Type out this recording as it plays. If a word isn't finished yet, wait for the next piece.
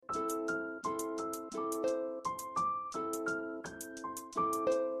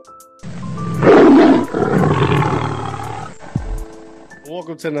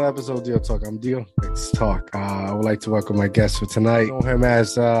Welcome to another episode of Deal Talk. I'm Deal. Let's talk. I would like to welcome my guest for tonight. I know him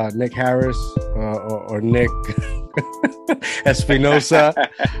as Nick Harris or Nick Espinosa.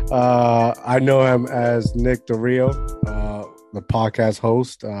 I know him as Nick the Real, the podcast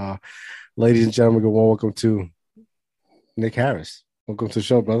host. Ladies and gentlemen, welcome to Nick Harris. Welcome to the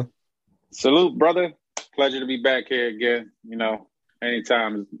show, brother. Salute, brother. Pleasure to be back here again. You know,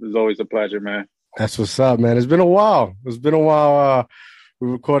 anytime is always a pleasure, man. That's what's up, man. It's been a while. We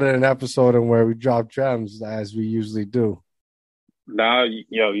recorded an episode and where we drop gems as we usually do. Nah, you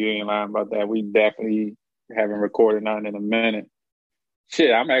ain't lying about that. We definitely haven't recorded nothing in a minute.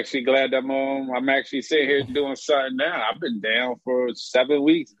 Shit, I'm actually glad that I'm actually sitting here doing something now. I've been down for 7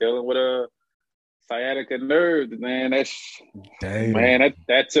 weeks dealing with a sciatica nerve, man.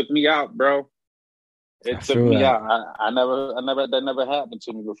 That took me out, bro. It took me out. That never happened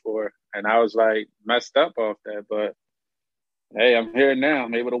to me before. And I was like messed up off that, but hey, I'm here now.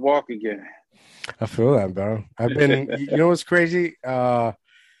 I'm able to walk again. I feel that, bro. I've been, you know what's crazy?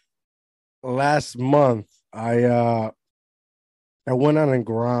 Last month, I went on a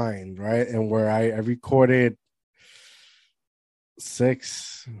grind, right? And where I recorded 5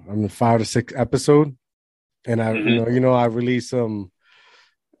 to 6 episodes. And I release them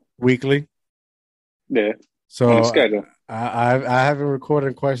weekly. Yeah. So I haven't recorded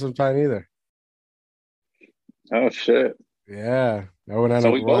in quite some time either. Oh shit. Yeah. We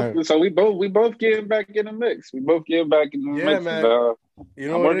both getting back in the mix. We both getting back in the mix. Man.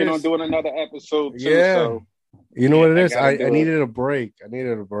 I'm working on doing another episode too. Yeah. So you know what it is? I needed a break.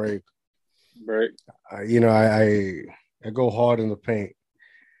 Break. I go hard in the paint.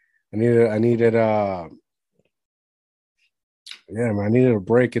 I needed I needed a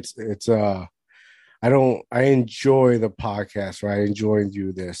break. I enjoy the podcast, right? I enjoy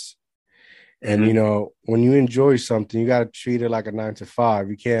do this. And, when you enjoy something, you got to treat it like a 9 to 5.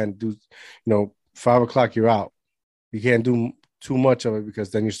 You can't do, 5 o'clock, you're out. You can't do too much of it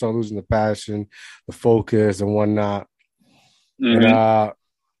because then you start losing the passion, the focus and whatnot. Mm-hmm. And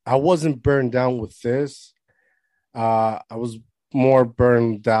I wasn't burned down with this. I was more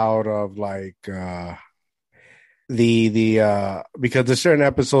burned out of like because there's certain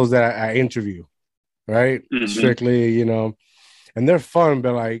episodes that I interview, right? Mm-hmm. Strictly, and they're fun,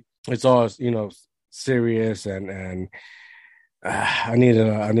 but like, it's all serious and I need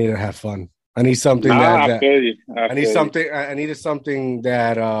to have fun. I need something I needed something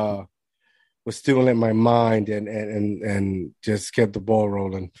that was stimulate my mind and just get the ball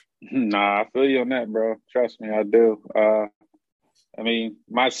rolling. Nah, I feel you on that, bro. Trust me, I do. I mean,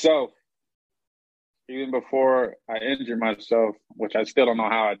 myself, even before I injured myself, which I still don't know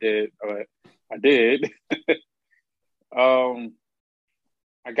how I did, but I did.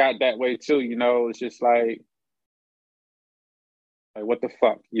 I got that way too, it's just like what the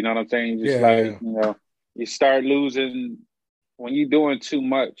fuck, you know what I'm saying? You start losing when you're doing too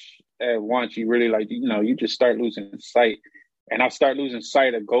much at once. You really you just start losing sight, and I start losing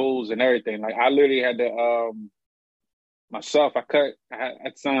sight of goals and everything. Like I literally had to myself. I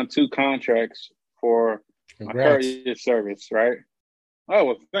signed 2 contracts for my courier service, right? Oh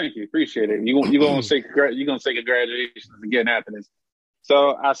well, thank you, appreciate it. You gonna say congratulations again after this.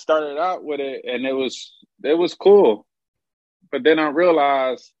 So I started out with it, and it was cool. But then I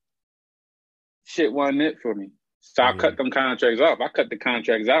realized shit wasn't it for me. So I cut them contracts off. I cut the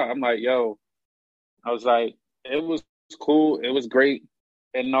contracts out. I'm like, yo, I was like, it was cool. It was great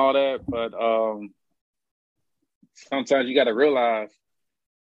and all that. But sometimes you got to realize,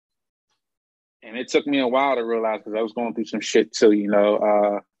 and it took me a while to realize because I was going through some shit too,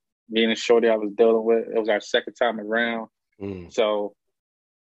 me and a shorty I was dealing with. It was our second time around. So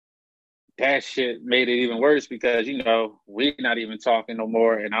that shit made it even worse because, we're not even talking no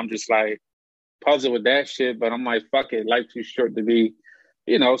more. And I'm just like puzzled with that shit. But I'm like, fuck it. Life's too short to be,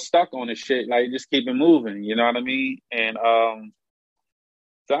 stuck on this shit. Like, just keep it moving. You know what I mean? And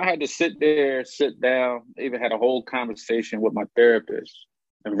so I had to sit down, even had a whole conversation with my therapist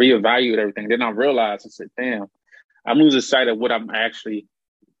and reevaluate everything. Then I realized, I said, damn, I'm losing sight of what I'm actually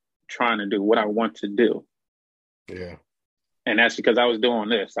trying to do, what I want to do. Yeah. And that's because I was doing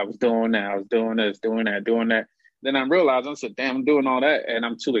this. I was doing that. I was doing this, doing that. Then I realized, I said, damn, I'm doing all that and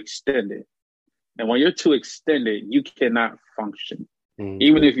I'm too extended. And when you're too extended, you cannot function. Mm-hmm.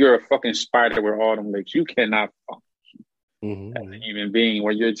 Even if you're a fucking spider with all them legs, you cannot function as a human being.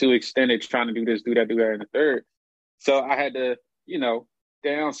 When you're too extended, trying to do this, do that, and the third. So I had to,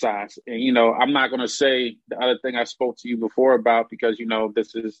 downsize. And, I'm not going to say the other thing I spoke to you before about because,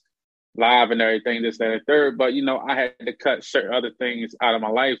 this is live and everything, this, that, and third. But, I had to cut certain other things out of my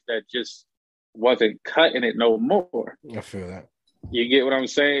life that just wasn't cutting it no more. I feel that. You get what I'm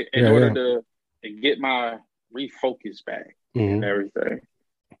saying? In order to get my refocus back and everything.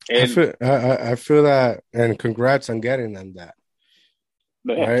 And I feel that, and congrats on getting them that.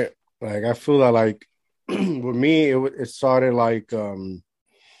 Right? Like I feel that, like with me, it started like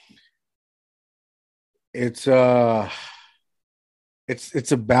it's a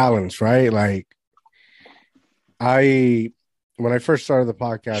balance, right? Like when I first started the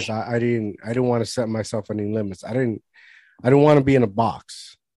podcast, I didn't want to set myself any limits. I didn't want to be in a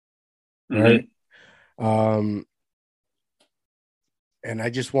box, right? And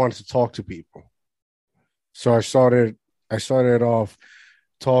I just wanted to talk to people. So I started off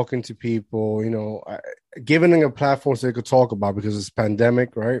talking to people, giving them a platform so they could talk about, because it's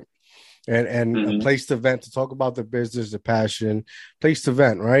pandemic, right? And a place to vent, to talk about the business, the passion, place to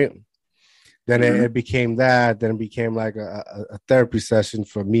vent, right? Then it became that. Then it became like a therapy session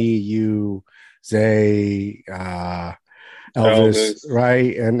for me, you, Zay, Elvis,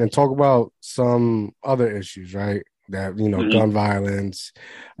 right? And talk about some other issues, right? That, gun violence,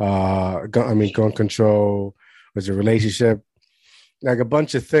 gun control, was a relationship, like a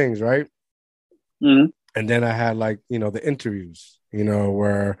bunch of things, right? And then I had, like, the interviews,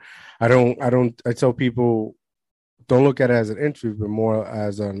 where I tell people, don't look at it as an interview, but more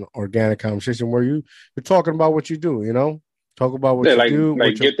as an organic conversation where you're talking about what you do, talk about what you do.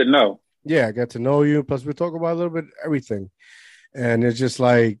 Like get to know. Yeah, get to know you. Plus we talk about a little bit of everything. And it's just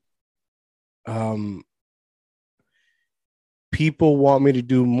like, people want me to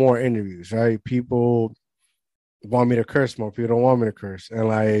do more interviews, right? People want me to curse more. People don't want me to curse. And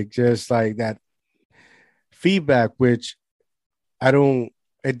like, just like that feedback, which it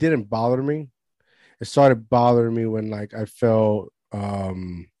didn't bother me. It started bothering me when, like, I started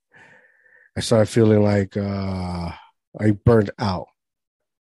feeling like I burned out.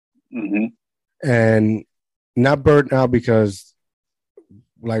 And not burnt out because,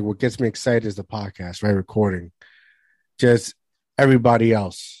 like, what gets me excited is the podcast, right? Recording. Just everybody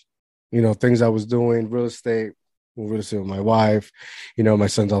else, things I was doing, real estate with my wife, my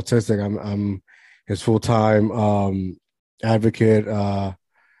son's autistic. I'm his full-time advocate.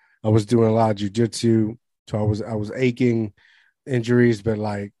 I was doing a lot of jujitsu, so I was aching injuries, but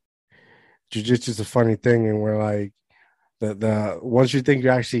like jujitsu is a funny thing, and we're like the once you think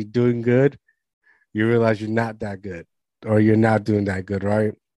you're actually doing good, you realize you're not that good, or you're not doing that good,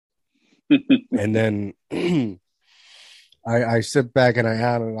 right? And then I sit back and I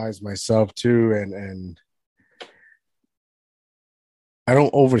analyze myself too, and I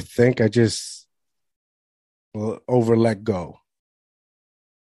don't overthink. I just over let go.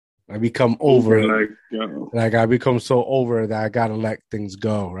 I become over, like I become so over that I gotta let things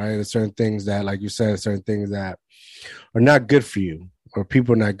go, right? There's certain things that, like you said, certain things that are not good for you, or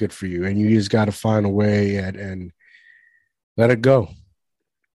people are not good for you, and you just gotta find a way and let it go.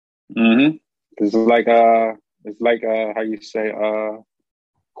 It's like how you say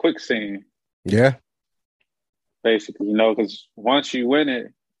quicksand. Yeah. Basically, because once you win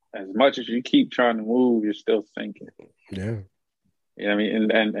it, as much as you keep trying to move, you're still sinking. Yeah. You know what I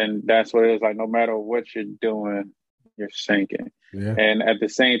mean? And that's what it is. Like, no matter what you're doing, you're sinking. Yeah. And at the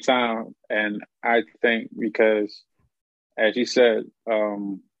same time, and I think because, as you said,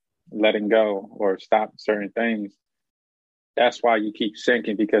 letting go or stop certain things, that's why you keep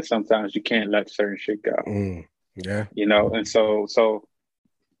sinking, because sometimes you can't let certain shit go. Yeah. And so,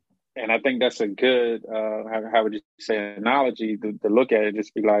 and I think that's a good, how would you say, analogy to look at it,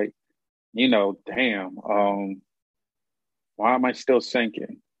 just be like, damn, why am I still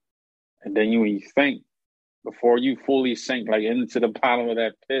sinking? And then when you think, before you fully sink, like, into the bottom of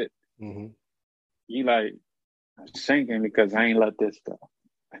that pit, you like, I'm sinking because I ain't let this go.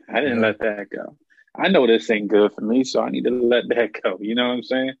 I didn't let that go. I know this ain't good for me, so I need to let that go. You know what I'm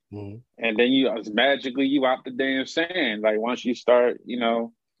saying? And then you out the damn sand. Like, once you start,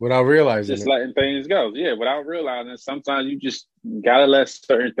 without realizing just letting things go. Yeah, without realizing. Sometimes you just gotta let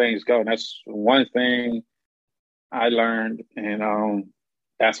certain things go. And that's one thing I learned, and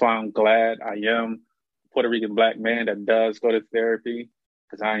that's why I'm glad I am a Puerto Rican Black man that does go to therapy,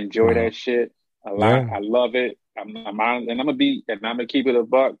 because I enjoy that shit a lot. I love it. I'm gonna keep it a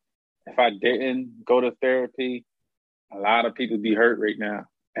buck. If I didn't go to therapy, a lot of people be hurt right now,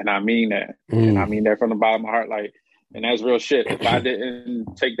 and I mean that, and I mean that from the bottom of my heart. Like, and that's real shit. If I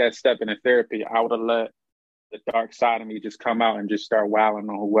didn't take that step into therapy, I would have let the dark side of me just come out and just start wilding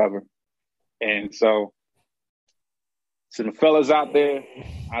on whoever. And so the fellas out there,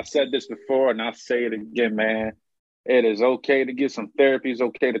 I said this before and I'll say it again, man. It is okay to get some therapy. It's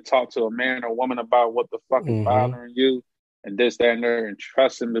okay to talk to a man or woman about what the fuck is bothering you, and this, that, and there, and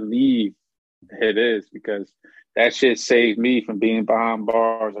trust and believe it is, because that shit saved me from being behind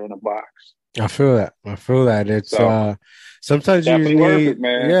bars or in a box. I feel that. It's So sometimes you just definitely worth need, it,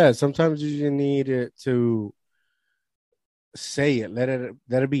 man. yeah, sometimes you just need it to say it, let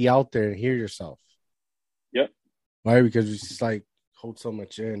it be out there and hear yourself. Yep. Right? Because it's just like hold so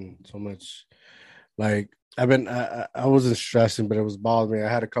much in, so much like I wasn't stressing, but it was bothering me.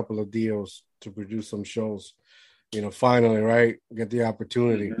 I had a couple of deals to produce some shows, finally, right? Get the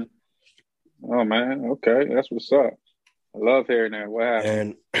opportunity. Mm-hmm. Oh man, okay. That's what's up. I love hearing that. What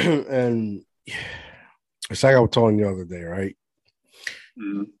happened? And it's like I was telling you the other day, right?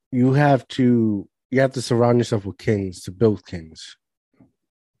 Mm-hmm. You have to surround yourself with kings to build kings.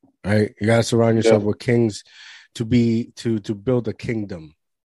 Right? You gotta surround yourself with kings to build a kingdom.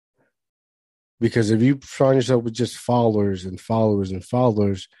 Because if you surround yourself with just followers and followers and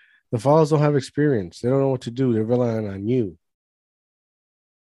followers, the followers don't have experience. They don't know what to do. They're relying on you.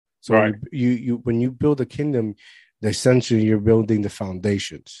 So right. when you build a kingdom, essentially you're building the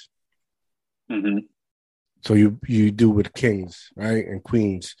foundations. Mm-hmm. So you do with kings, right, and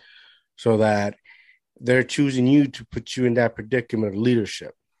queens, so that they're choosing you to put you in that predicament of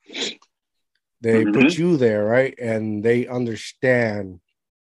leadership. They put you there, right, and they understand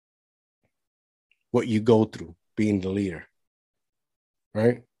what you go through being the leader,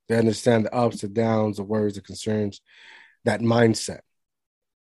 right? They understand the ups, the downs, the worries, the concerns, that mindset.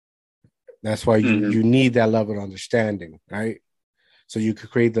 That's why you need that level of understanding, right? So you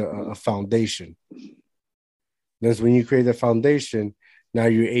could create a foundation. Then when you create the foundation, now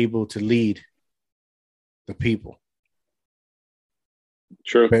you're able to lead the people.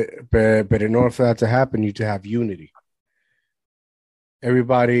 True. But in order for that to happen, you need to have unity.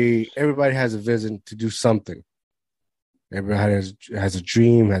 Everybody has a vision to do something. Everybody has a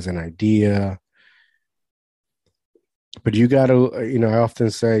dream, has an idea. But you gotta, I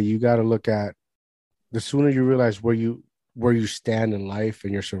often say you gotta look at the sooner you realize where you stand in life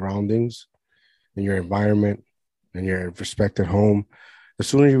and your surroundings and your environment and your respected home, the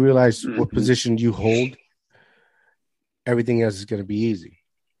sooner you realize what position you hold, everything else is gonna be easy.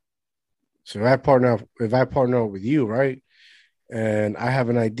 So if I partner with you, right? And I have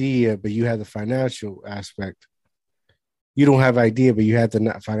an idea, but you have the financial aspect. You don't have idea, but you have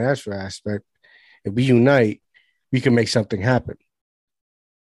the financial aspect. If we unite, we can make something happen,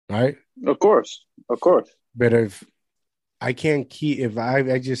 right? Of course. But if I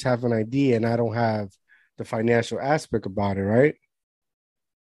just have an idea and I don't have the financial aspect about it, right?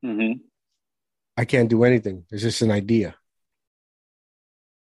 Mm-hmm. I can't do anything. It's just an idea.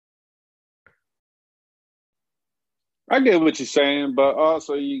 I get what you're saying, but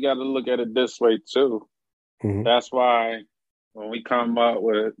also you got to look at it this way too. Mm-hmm. That's why when we come up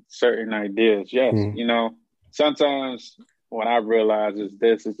with certain ideas, yes, sometimes what I realize is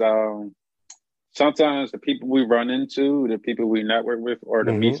this is sometimes the people we run into, the people we network with, or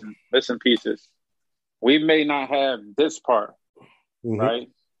the missing pieces, we may not have this part, right?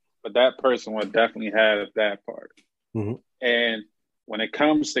 But that person will definitely have that part. And when it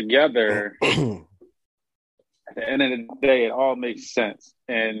comes together, at the end of the day, it all makes sense.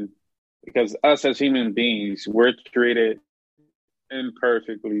 And because us as human beings, we're created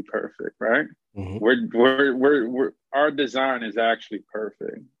imperfectly perfect, right? We're our design is actually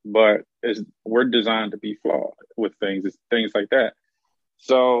perfect, but we're designed to be flawed with things like that.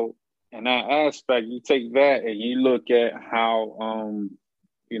 So in that aspect, you take that and you look at how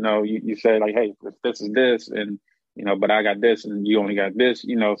you say like, hey, if this is this, and but I got this and you only got this,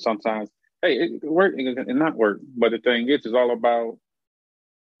 sometimes hey, it work and not work. But the thing is, it's all about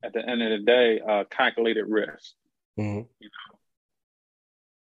at the end of the day, calculated risk.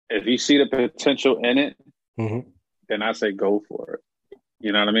 If you see the potential in it, then I say go for it.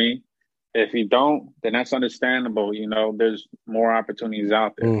 You know what I mean? If you don't, then that's understandable. There's more opportunities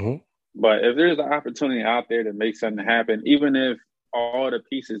out there. But if there's an opportunity out there to make something happen, even if all the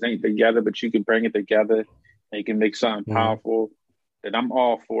pieces ain't together, but you can bring it together and you can make something powerful, then I'm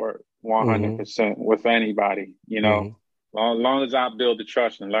all for it 100% with anybody, long as I build the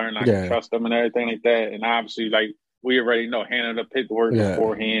trust and learn I can trust them and everything like that. And obviously, like, we already know, handling the paperwork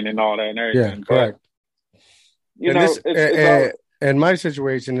beforehand and all that and everything. Yeah, correct. But, it's all... in my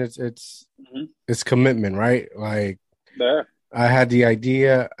situation, it's commitment, right? Like, I had the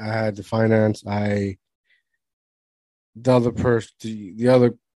idea, I had the finance, the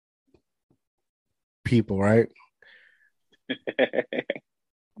other people, right?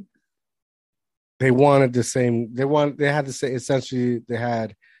 They wanted the same. They had the same. Essentially, they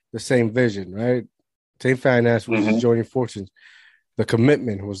had the same vision, right? Same finance was joining fortunes. The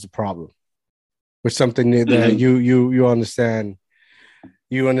commitment was the problem, which something that you understand.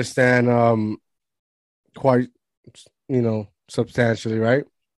 You understand quite substantially, right?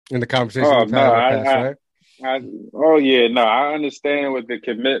 In the conversation Oh we've no, had in the past, right? oh yeah, no, I understand with the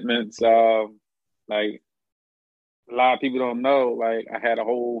commitments. Like a lot of people don't know. Like I had a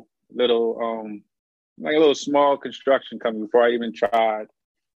whole little, like a little small construction company before I even tried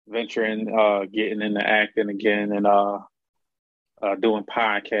venturing, getting into acting again, and doing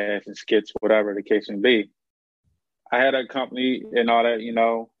podcasts and skits, whatever the case may be. I had a company and all that,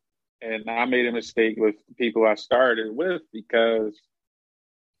 and I made a mistake with the people I started with because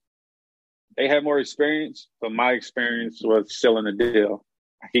they had more experience, but my experience was selling a deal.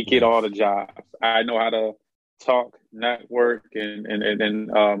 I could get all the jobs. I know how to talk, network, and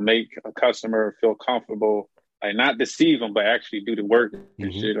make a customer feel comfortable. Like not deceive them, but actually do the work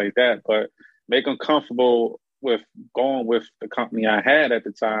and shit like that. But make them comfortable with going with the company I had at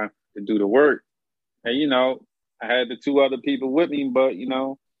the time to do the work. And I had the two other people with me, but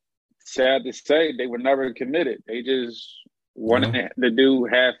sad to say, they were never committed. They just wanted to do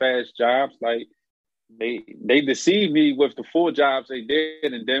half-ass jobs. Like they deceived me with the full jobs they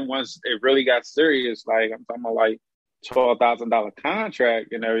did, and then once it really got serious, like I'm talking about like $12,000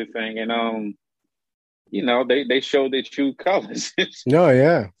 contract and everything, and they showed their true colors. No,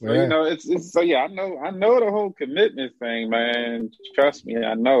 yeah, So it's so yeah, I know the whole commitment thing, man. Trust me,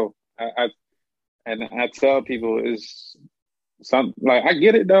 I know. I tell people is some like I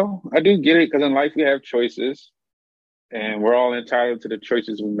get it though. I do get it because in life we have choices, and we're all entitled to the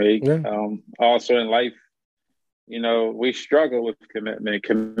choices we make. yeah. Also in life, we struggle with commitment.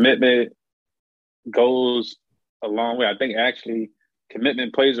 Commitment goes a long way. I think actually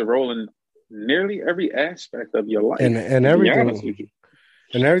commitment plays a role in nearly every aspect of your life. And To be honest with everything,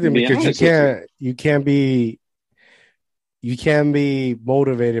 you, and everything, because you can't be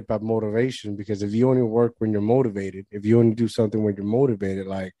motivated by motivation, because if you only work when you're motivated, if you only do something when you're motivated,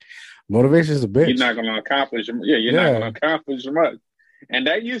 like motivation is a bitch. You're not going to accomplish. Yeah, you're not going to accomplish much. And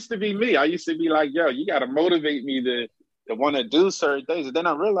that used to be me. I used to be like, yo, you got to motivate me to want to do certain things. And then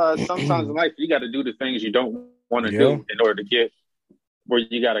I realized sometimes in life, you got to do the things you don't want to do in order to get where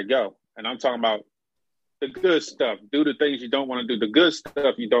you got to go. And I'm talking about the good stuff. Do the things you don't want to do. The good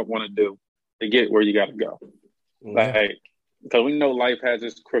stuff you don't want to do to get where you got to go. Like, because we know life has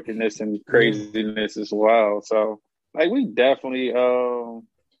its crookedness and craziness as well. So, like, we definitely,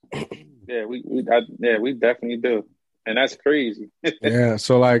 we definitely do, and that's crazy. Yeah.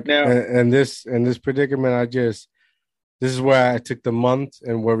 So, like, now, and this predicament, this is where I took the month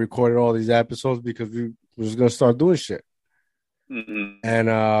and where we recorded all these episodes, because we were just gonna start doing shit. Mm-hmm. And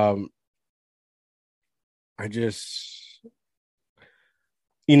I just,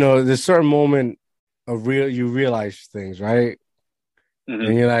 there's a certain moment of you realize things, right? Mm-hmm.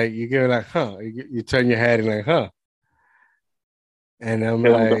 And you get like, huh? You turn your head and like, huh? And I'm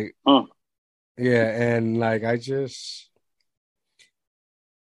like, yeah, and like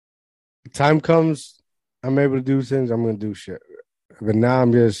time comes, I'm able to do things, I'm gonna do shit. But now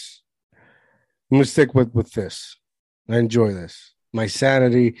I'm gonna stick with this. I enjoy this. My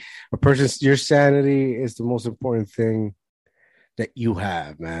sanity, your sanity is the most important thing that you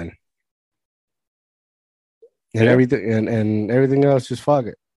have, man. And everything and everything else, just fuck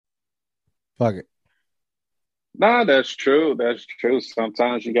it. Fuck it. Nah, that's true. That's true.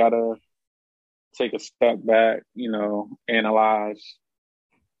 Sometimes you gotta take a step back, analyze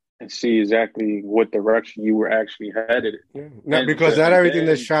and see exactly what direction you were actually headed. Yeah. Because not everything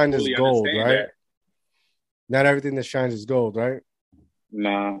that shines is gold, right? Not everything that shines is gold, right?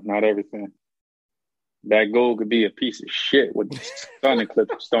 Nah, not everything. That gold could be a piece of shit with the sun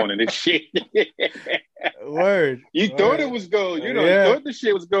eclipse stone in this shit. Word. You thought it was gold. You thought the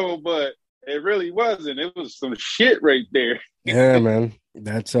shit was gold, but it really wasn't. It was some shit right there. Yeah, man.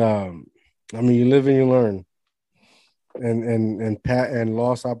 That's you live and you learn. And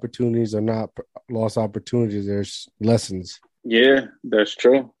lost opportunities are not lost opportunities. There's lessons. Yeah, that's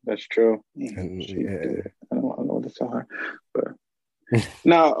true. That's true. And, I don't know what to tell her, but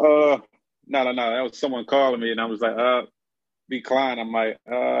no. That was someone calling me, and I was like, decline. I'm like,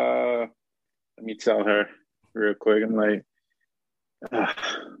 let me tell her real quick. I'm like,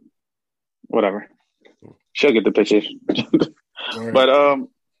 whatever. She'll get the picture. But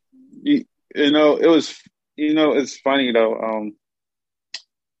it was, it's funny though.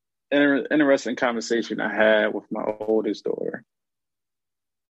 Interesting conversation I had with my oldest daughter,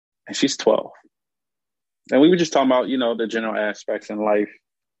 and she's 12, and we were just talking about the general aspects in life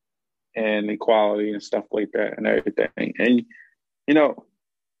and equality and stuff like that and everything. And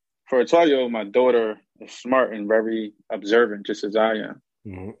for a 12-year-old, my daughter is smart and very observant, just as I am.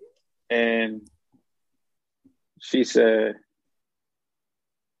 Mm-hmm. And she said,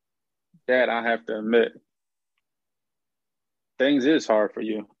 Dad, I have to admit, things is hard for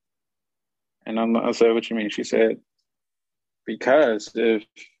you. And I said, what you mean? She said, because if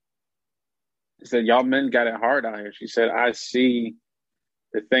she said y'all men got it hard out here. She said, I see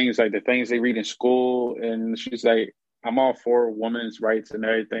the things they read in school, and she's like, I'm all for women's rights and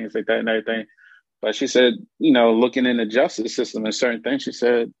everything, like that and everything. But she said, looking in the justice system and certain things, she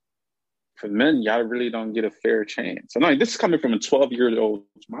said, for men, y'all really don't get a fair chance. And this is coming from a 12-year-old's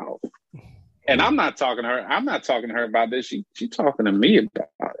mouth. And I'm not talking to her about this. She talking to me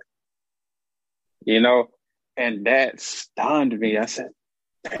about it. And that stunned me. I said,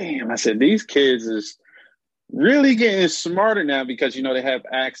 damn, these kids is really getting smarter now because, they have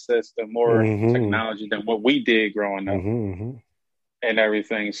access to more technology than what we did growing up and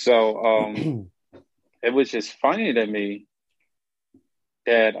everything. So it was just funny to me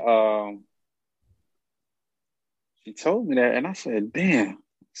that she told me that. And I said, damn.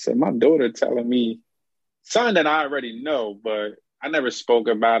 My daughter telling me something that I already know, but I never spoke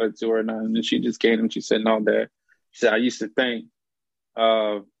about it to her. And she just came and she said, no, Dad. She said, I used to think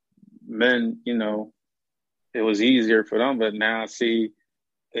men, it was easier for them, but now I see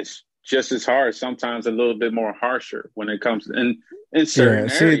it's just as hard, sometimes a little bit more harsher when it comes in certain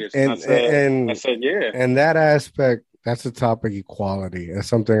areas. And I said, yeah. And that aspect, that's the topic, equality. That's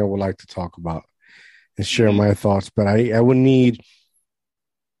something I would like to talk about and share my thoughts. But I would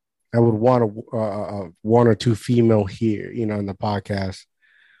want one or two female here, in the podcast.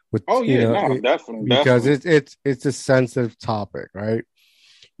 Definitely. Because it's a sensitive topic, right?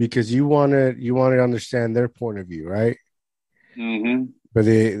 Because you want to understand their point of view, right? But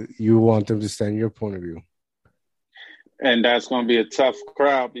you want them to understand your point of view, and that's going to be a tough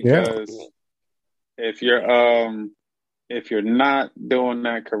crowd because if you're not doing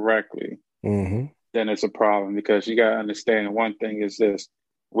that correctly, then it's a problem because you got to understand one thing is this.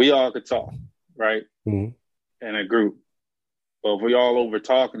 We all could talk, right? In a group. But if we all over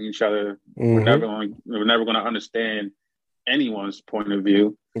talking each other, we're never going to understand anyone's point of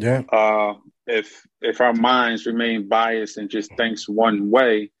view. Yeah. If our minds remain biased and just thinks one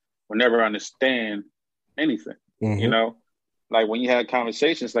way, we'll never understand anything. Like when you have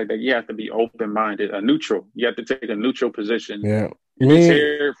conversations like that, you have to be open-minded, a neutral. You have to take a neutral position. Yeah. Just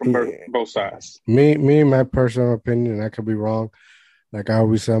hear from both sides. Me, my personal opinion, and I could be wrong. Like I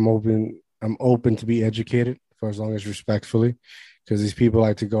always say, I'm open to be educated for as long as respectfully, because these people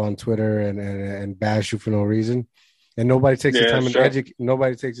like to go on Twitter and bash you for no reason, and nobody takes the time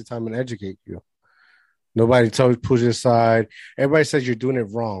nobody takes the time and educate you. Nobody pushes aside. Everybody says you're doing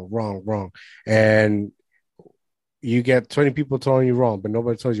it wrong, and you get 20 people telling you wrong, but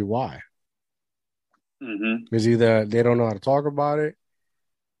nobody tells you why. It's either they don't know how to talk about it,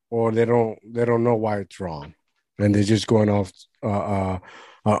 or they don't know why it's wrong, and they're just going off a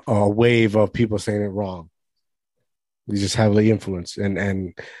wave of people saying it wrong. They just heavily influenced,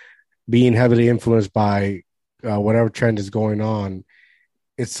 and being heavily influenced by whatever trend is going on,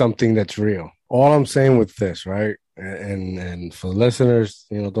 it's something that's real. All I'm saying with this, right, and for the listeners,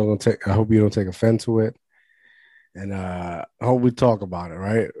 I hope you don't take offense to it, and I hope we talk about it,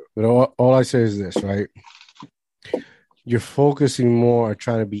 right? But all I say is this, right? You're focusing more on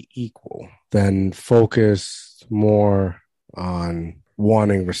trying to be equal than focus more on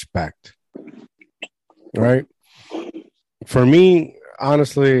wanting respect, right? For me,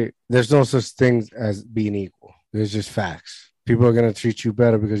 honestly, there's no such thing as being equal. There's just facts. People are going to treat you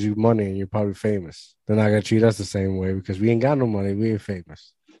better because you have money and you're probably famous. They're not going to treat us the same way because we ain't got no money. We ain't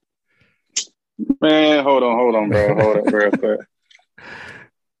famous. Man, hold on, bro. Hold up real quick.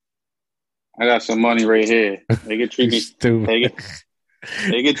 I got some money right here. They can treat me stupid.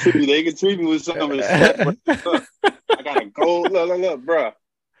 They can treat me with some respect. Look, I got a gold. Look, bro.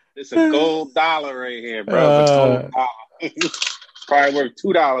 It's a gold dollar right here, bro. It's a gold dollar. It's probably worth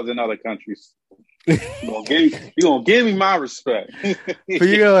 $2 in other countries. You gonna give me my respect. But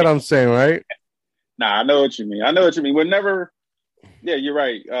you know what I'm saying, right? Nah, I know what you mean. We're never. Yeah, you're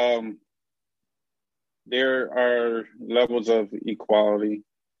right. There are levels of equality.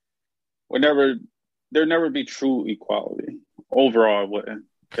 There'll never be true equality overall, wouldn't,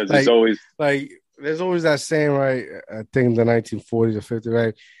 because it's always like there's always that saying, right? I think the 1940s or 50s,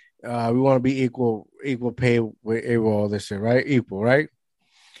 right? We want to be equal pay with all this shit, right? Equal, right?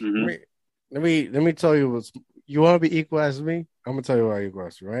 Let me tell you what's. You want to be equal as me? I'm gonna tell you why equal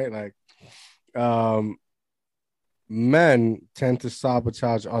as me, right? Like, men tend to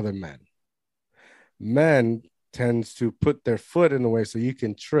sabotage other men. Men tends to put their foot in the way so you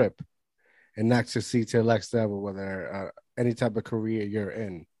can trip and not succeed to the next level, whether any type of career you're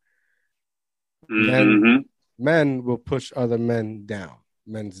in. Men will push other men's down,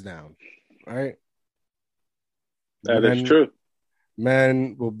 right? That is true.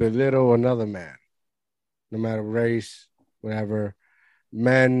 men will belittle another man, no matter race, whatever.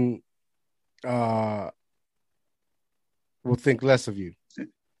 Men will think less of you.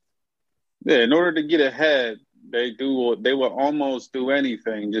 Yeah, in order to get ahead, they will almost do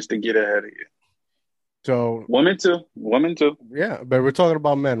anything just to get ahead of you. So women too. Yeah, but we're talking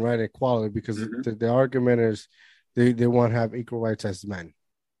about men, right? Equality, because the argument is they want to have equal rights as men,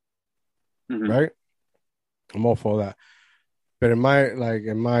 right? I'm all for that. But in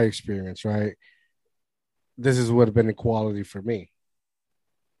my experience, right, this is what have been equality for me.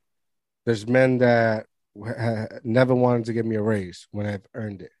 There's men that never wanted to give me a raise when I've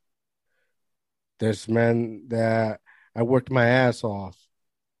earned it. There's men that I worked my ass off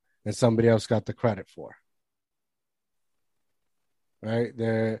and somebody else got the credit for. Right?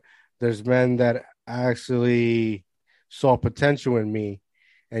 There's men that actually saw potential in me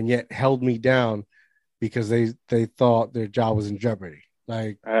and yet held me down because they thought their job was in jeopardy.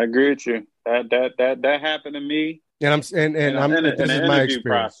 Like, I agree with you. That happened to me. And this is my experience.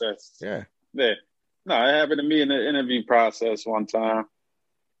 Process. Yeah. No, it happened to me in the interview process one time.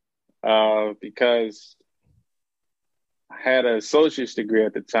 Because I had an associate's degree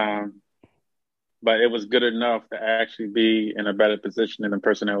at the time, but it was good enough to actually be in a better position than the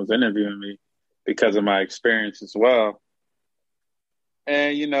person that was interviewing me because of my experience as well.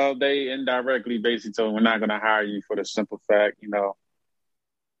 And, they indirectly basically told me, we're not going to hire you for the simple fact, you're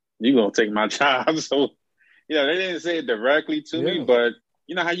going to take my job. So, they didn't say it directly to me, but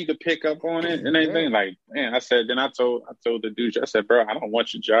you know how you could pick up on it and anything? Yeah. Like, man, I told the dude, I said, bro, I don't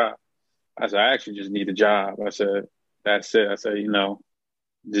want your job. I said, I actually just need a job. I said, that's it. I said,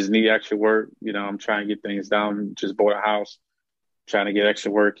 just need extra work. I'm trying to get things done. Just bought a house, trying to get extra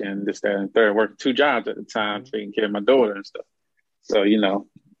work and this, that, and third. Working 2 jobs at the time, taking care of my daughter and stuff. So,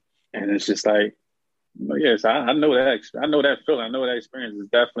 and it's just like, yes, I know that. I know that feeling. I know that experience is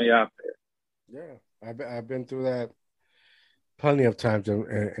definitely out there. Yeah, I've been through that plenty of times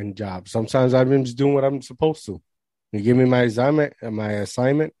in jobs. Sometimes I've been just doing what I'm supposed to. You give me my assignment,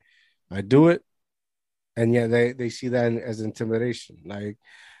 I do it, and yeah, they see that as intimidation. Like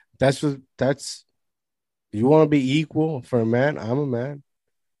that's you want to be equal for a man. I'm a man.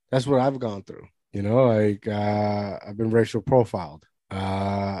 That's what I've gone through. Like I've been racial profiled.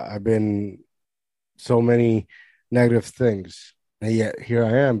 I've been so many negative things, and yet here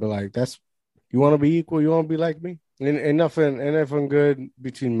I am. But like you want to be equal. You want to be like me. And nothing good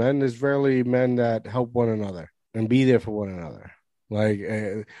between men. There's rarely men that help one another and be there for one another. Like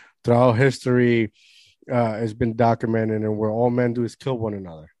throughout history, it's been documented, and where all men do is kill one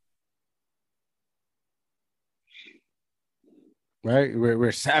another. Right?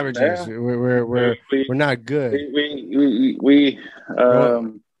 We're savages. Yeah. We're not good. We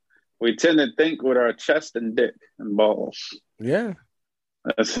tend to think with our chest and dick and balls. Yeah.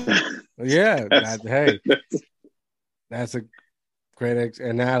 That's a great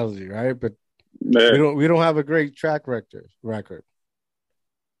analogy, right? But we don't have a great track record.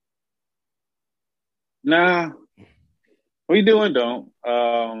 Nah, we do and don't.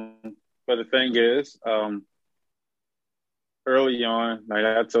 But the thing is, early on, like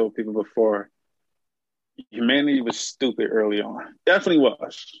I told people before, humanity was stupid early on. Definitely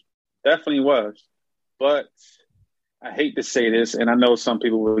was. But I hate to say this, and I know some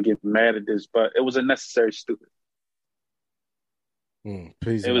people will get mad at this, but it was a necessary stupid.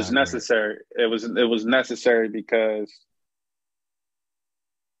 It was necessary. It was necessary because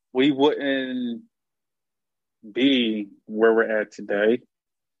we wouldn't be where we're at today.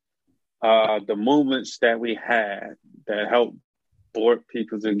 The movements that we had that helped brought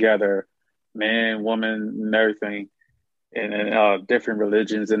people together, man, woman, and everything, and different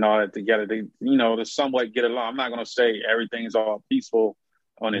religions and all that together, to somewhat get along. I'm not going to say everything's all peaceful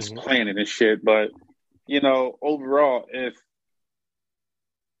on this planet and shit, but, overall, if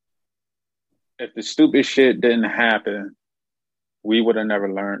the stupid shit didn't happen, we would have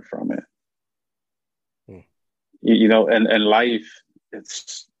never learned from it. And life,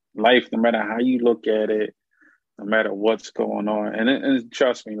 it's life, no matter how you look at it, no matter what's going on. And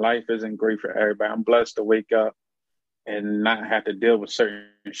trust me, life isn't great for everybody. I'm blessed to wake up and not have to deal with certain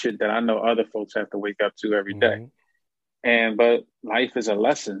shit that I know other folks have to wake up to every day. But life is a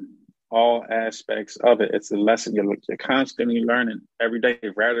lesson, all aspects of it. It's a lesson. You're constantly learning every day.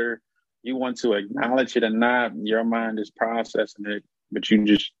 Rather you want to acknowledge it or not, your mind is processing it, but you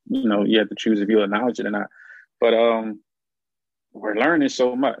just, you have to choose if you acknowledge it or not. But we're learning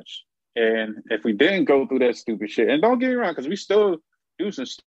so much. And if we didn't go through that stupid shit, and don't get me wrong, because we still do some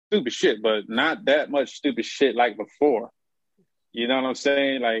stupid shit, but not that much stupid shit like before. You know what I'm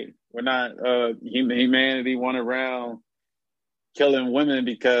saying? Like, we're not, humanity went around killing women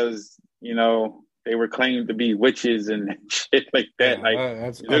because, they were claimed to be witches and shit like that. Yeah, like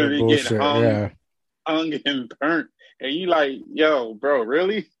that's utter literally getting bullshit. hung, Yeah. hung and burnt. And you like, yo, bro,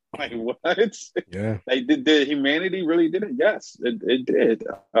 really? Like what? Yeah. Like did humanity really did it? Yes, it did.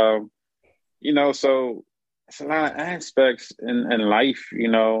 So it's a lot of aspects in life,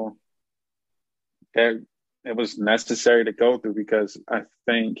 that it was necessary to go through because I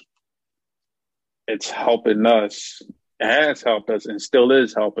think it's helping us. It has helped us and still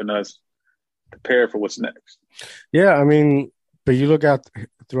is helping us prepare for what's next. Yeah, I mean, but you look at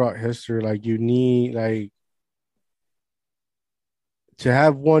throughout history, like you need like to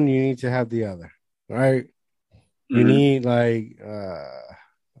have one, you need to have the other, right? You Mm-hmm. need like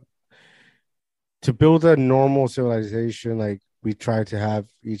to build a normal civilization like we try to have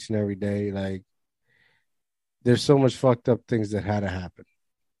each and every day. Like there's so much fucked up things that had to happen.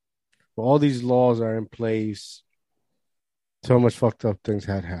 But all these laws are in place. So much fucked up things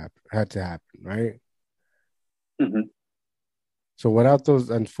had to happen, right? Mm-hmm. So without those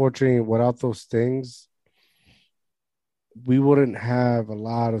things, we wouldn't have a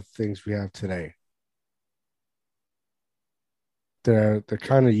lot of things we have today. They're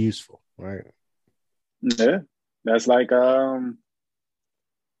kind of useful, right? Yeah, that's like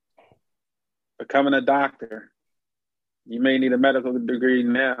becoming a doctor. You may need a medical degree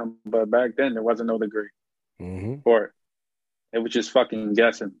now, but back then there wasn't no degree for it. It was just fucking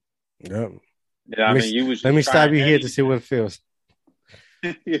guessing. Yep. Yeah, I mean, you was Let just me stab trying you here to see anything. what it feels.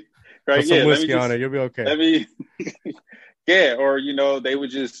 Put Right? some Yeah. whiskey on it. You'll be okay. Let me. Yeah, or they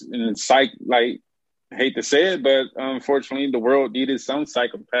would just in psych. Like, I hate to say it, but unfortunately, the world needed some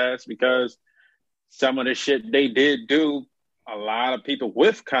psychopaths because some of the shit they did do, a lot of people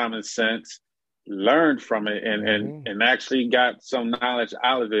with common sense learned from it and actually got some knowledge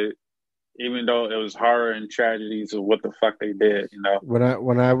out of it, even though it was horror and tragedies of what the fuck they did. When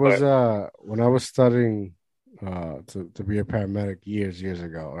I was studying to be a paramedic years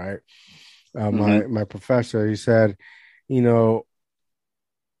ago, right? My professor, he said, you know,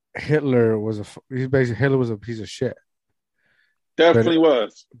 Hitler was a piece of shit. Definitely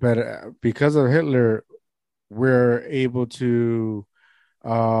was. But because of Hitler, we're able to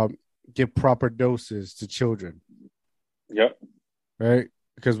give proper doses to children. Yep. Right?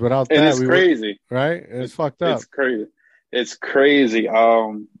 Because without and that, it's crazy. Right? And it's fucked up. It's crazy. It's crazy.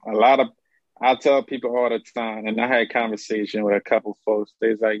 I tell people all the time, and I had a conversation with a couple folks. They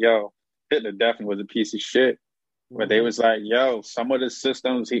was like, "Yo, Hitler definitely was a piece of shit," but they was like, "Yo, some of the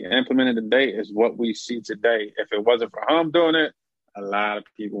systems he implemented today is what we see today. If it wasn't for him doing it, a lot of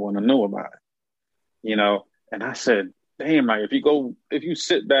people wouldn't have knew about it." And I said, "Damn, like if you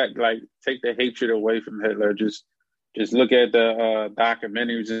sit back, like take the hatred away from Hitler, just look at the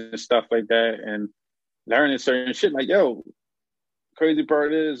documentaries and stuff like that, and learning certain shit. Like, yo, crazy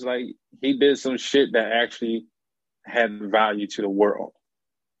part is like he did some shit that actually had value to the world.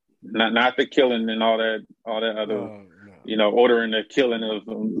 Not the killing and all that other, ordering the killing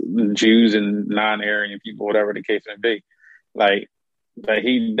of Jews and non-Aryan people, whatever the case may be. Like, but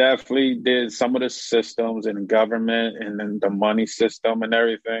he definitely did some of the systems and government and then the money system and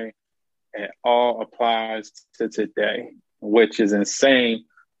everything. It all applies to today, which is insane.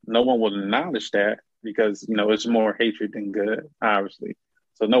 No one will acknowledge that because it's more hatred than good, obviously.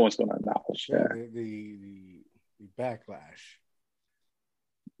 So no one's going to acknowledge that. The backlash.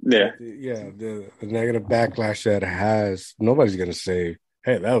 Yeah. The negative backlash that it has, nobody's going to say,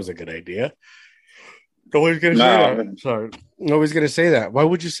 hey, that was a good idea. Nobody's going to say that. Sorry. Nobody's going to say that. Why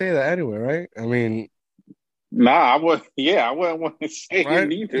would you say that anyway, right? I mean, I wouldn't want to say right?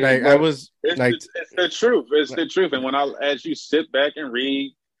 it either. Like, I was like, it's the truth. It's the truth. And as you sit back and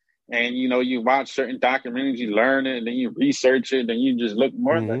read, and you watch certain documentaries, you learn it, and then you research it, and you just look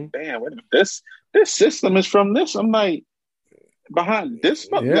more like, damn, what this system is from this. I'm like, behind this,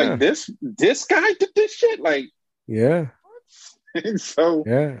 like this guy did this shit, like, yeah. And so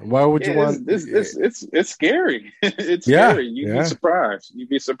why would you want? It's scary. It's scary. You'd be surprised. You'd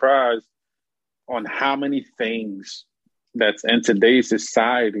be surprised on how many things that's in today's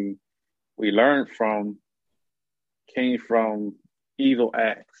society we learned from came from evil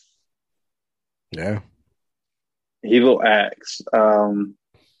acts. Yeah. Evil acts. And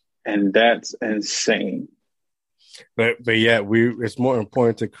that's insane. But it's more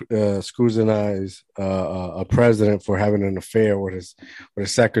important to scrutinize a president for having an affair with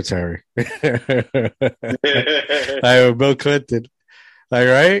his secretary. Like Bill Clinton. Like,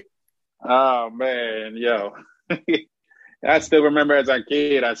 right? Oh man, yo. I still remember as a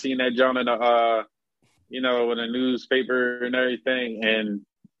kid, I seen that John in the in the newspaper and everything, and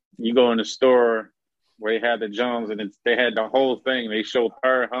you go in the store, where they had the Jones and they had the whole thing. They showed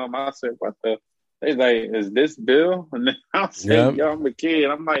her, him. I said, what the? They like, is this Bill? And then I'll say, Yep. yo, I'm a kid.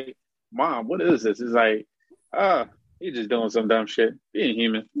 I'm like, Mom, what is this? It's like, he's just doing some dumb shit. Being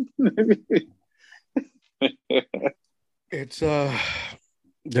human. It's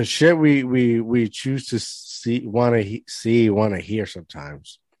the shit we choose to see, want to hear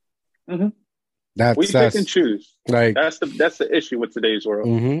sometimes. Mm-hmm. We pick That's and choose. like That's the issue with today's world.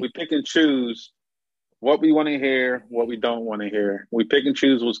 mm-hmm. We pick and choose what we want to hear, what we don't want to hear. We pick and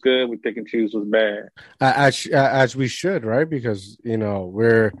choose what's good. We pick and choose what's bad. As we should, right? Because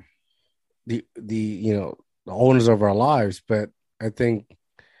we're the the owners of our lives, but I think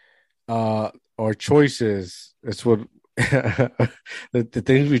our choices is what the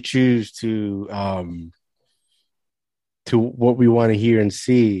things we choose to what we want to hear and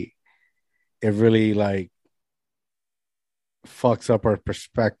see. It really like fucks up our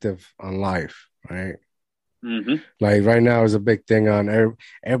perspective on life, right? Mm-hmm. Like right now is a big thing on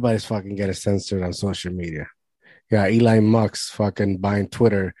everybody's fucking getting censored on social media. Yeah, Elon Musk's fucking buying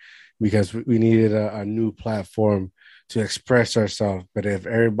Twitter because we needed a new platform to express ourselves. But if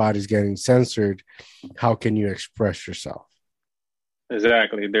everybody's getting censored, how can you express yourself?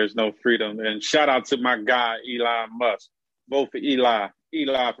 Exactly. There's no freedom. And shout out to my guy, Elon Musk. Vote for Eli.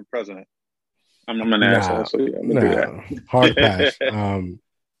 Eli for president. I'm an asshole, so yeah, I'm gonna do that. Hard pass.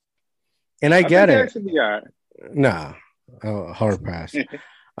 And I get it. Actually, yeah. Hard pass.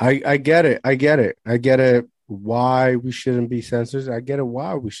 I get it. I get it. I get it. Why we shouldn't be censored. I get it.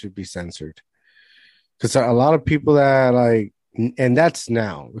 Why we should be censored. Because a lot of people that like, and that's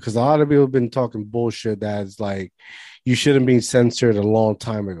now because a lot of people have been talking bullshit that's like, you shouldn't be censored a long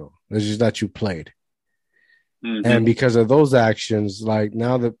time ago. It's just that you played. Mm-hmm. And because of those actions, like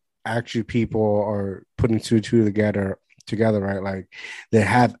now that actually people are putting two together, right? Like they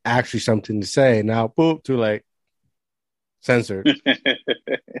have actually something to say. Now, boom, too late. Censored.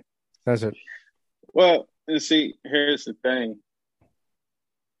 Censored. Well, you see, here's the thing.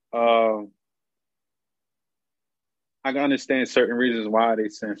 I can understand certain reasons why they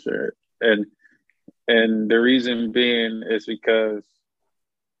censor it. And the reason being is because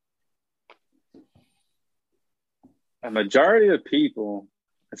a majority of people,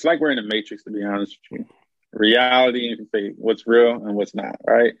 it's like we're in a matrix, to be honest with you. Reality and fake, what's real and what's not,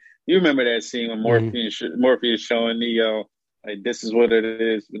 right? You remember that scene when Morpheus showing Neo, like, this is what it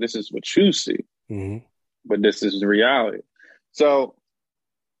is, but this is what you see. Mm-hmm. But this is the reality. So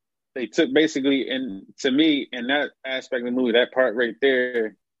they took basically, and to me, in that aspect of the movie, that part right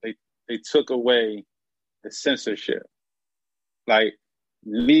there, they took away the censorship. Like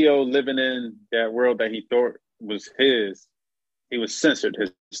Neo living in that world that he thought was his, he was censored.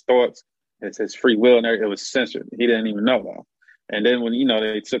 His thoughts, his free will, and everything, it was censored. He didn't even know that. And then when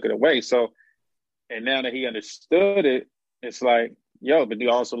they took it away, so and now that he understood it, it's like, yo, but you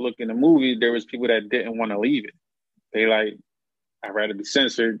also look in the movie, there was people that didn't want to leave it. They like, I'd rather be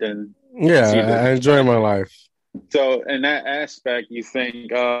censored than I enjoy my life. So in that aspect, you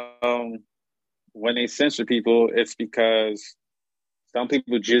think when they censor people, it's because some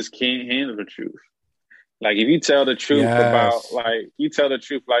people just can't handle the truth. Like if you tell the truth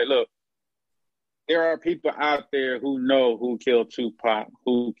look, there are people out there who know who killed Tupac,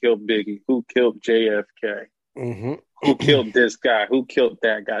 who killed Biggie, who killed JFK, mm-hmm. who killed this guy, who killed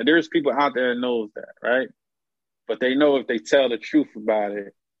that guy. There's people out there that knows that, right? But they know if they tell the truth about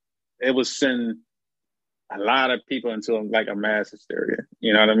it, it will send a lot of people into like a mass hysteria.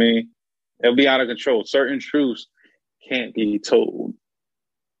 You know what I mean? It'll be out of control. Certain truths can't be told.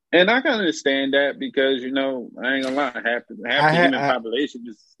 And I can understand that because, I ain't gonna lie, half the human population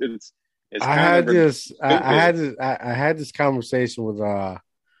is I had this conversation with I'm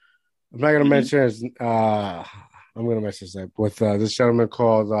not gonna mention his I'm gonna mention his name with this gentleman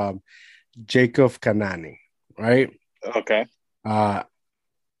called Jacob Kanani, right? Okay.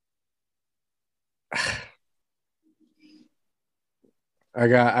 I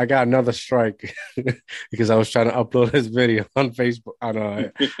got another strike because I was trying to upload his video on Facebook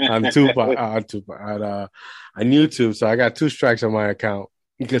on YouTube. So I got 2 strikes on my account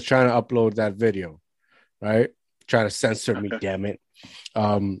because trying to upload that video, right? Trying to censor me, damn it.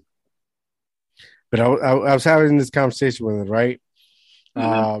 But I was having this conversation with him, right?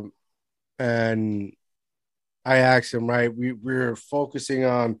 Mm-hmm. And I asked him, right? We're focusing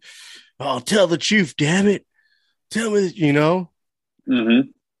on, tell the truth, damn it, tell me, Mm-hmm.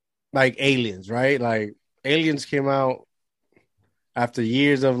 Like aliens, right? Like aliens came out after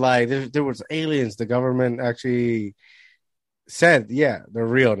years of like there was aliens. The government actually said, yeah, they're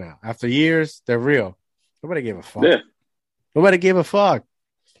real now. After years, they're real. Nobody gave a fuck. Yeah. Nobody gave a fuck.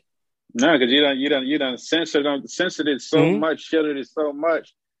 No, because you done censored it so much, shielded it so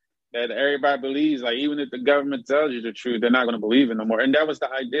much that everybody believes. Like even if the government tells you the truth, they're not going to believe it no more. And that was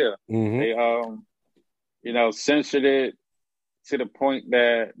the idea. They censored it to the point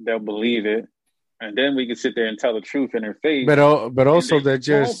that they'll believe it, and then we can sit there and tell the truth in their face. But also they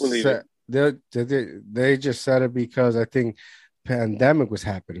they just said it because I think pandemic was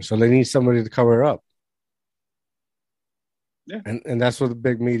happening, so they need somebody to cover it up. Yeah, and that's what the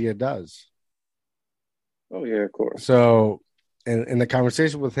big media does. Oh yeah, of course. So, in the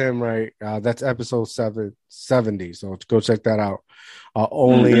conversation with him, right? That's episode 770. So go check that out.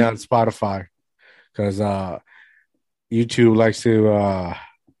 Only on Spotify, because YouTube likes to. I'm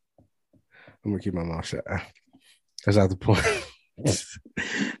gonna keep my mouth shut. That's not the point.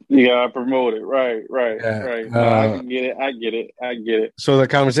 You gotta promote it, right? No, I get it. So the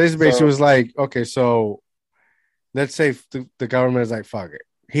conversation basically was like, okay, so let's say the government is like, fuck it.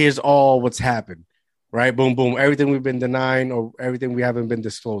 Here's all what's happened, right? Boom, boom. Everything we've been denying or everything we haven't been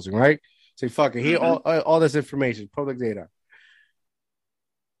disclosing, right? Say, fuck it. Here, all this information, public data.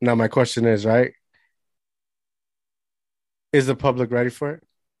 Now, my question is, right? Is the public ready for it?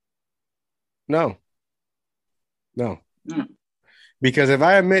 No. Because if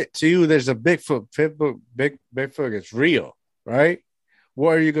I admit to you there's a Bigfoot, Bigfoot is real, right?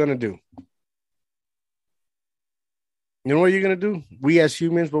 What are you going to do? You know what you're going to do? We as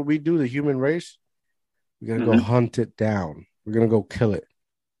humans, what we do, the human race, we're going to go hunt it down. We're going to go kill it.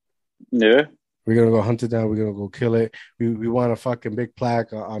 Yeah. We're going to go hunt it down. We're going to go kill it. We want a fucking big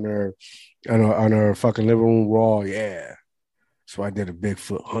plaque on our fucking living room wall. Yeah. So I did a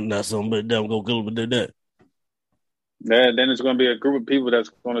Bigfoot hunt that somebody down, go kill him. That. Then it's going to be a group of people that's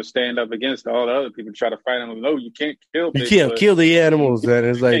going to stand up against all the other people, try to fight them. No, you can't kill. You can't kill the animals. Then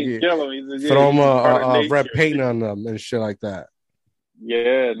it's like kill them. Throw them a red paint on them and shit like that.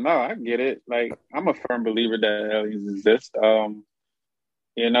 Yeah, no, I get it. Like I'm a firm believer that aliens exist.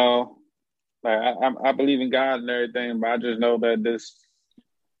 You know, like I believe in God and everything, but I just know that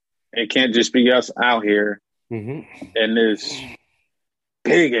it can't just be us out here in this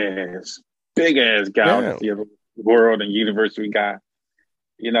big ass galaxy of world and universe we got.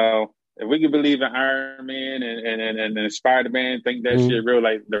 You know, if we could believe in Iron Man and Spider-Man, think that shit real,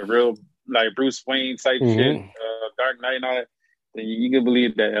 like the real like Bruce Wayne type shit, Dark Knight and all that, then you can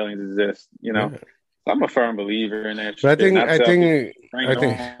believe that aliens exist. You know, I'm a firm believer in that. But I think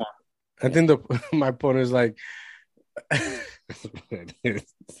my point is like, I think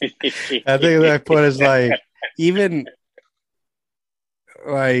that point is like, even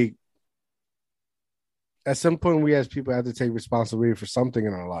like at some point we as people have to take responsibility for something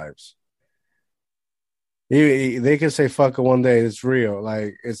in our lives. They can say fuck it one day, it's real.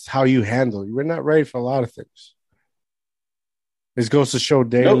 Like it's how you handle it. We're not ready for a lot of things. This goes to show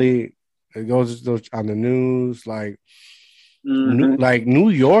daily. Nope. It goes on the news, like like New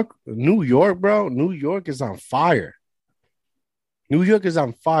York, bro. New York is on fire. New York is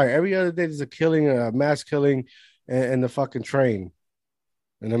on fire. Every other day there's a mass killing in the fucking train,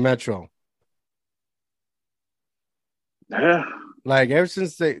 in the metro. Yeah. Like ever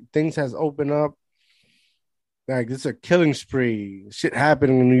since things has opened up, like it's a killing spree. Shit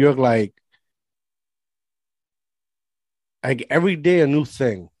happening in New York, like every day a new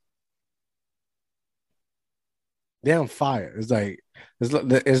thing. They're on fire. It's like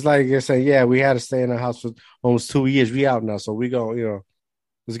you're saying, yeah, we had to stay in the house for almost 2 years. We out now, so we go,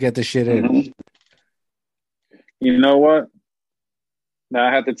 let's get this shit in. You know what? Now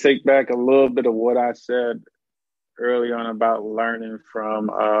I have to take back a little bit of what I said early on about learning from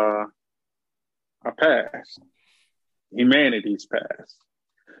our past, humanity's past.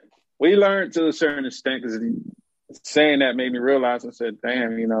 We learned to a certain extent, because saying that made me realize, I said,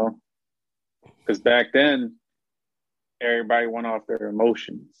 damn, because back then, everybody went off their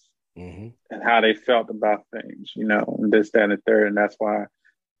emotions and how they felt about things, and this, that, and the third. And that's why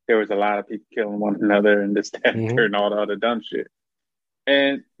there was a lot of people killing one another and this, that, and third, and all the other dumb shit.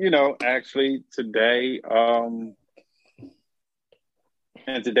 And, actually today,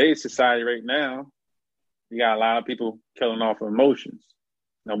 in today's society right now, you got a lot of people killing off emotions.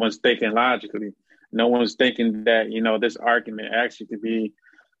 No one's thinking logically. No one's thinking that, this argument actually could be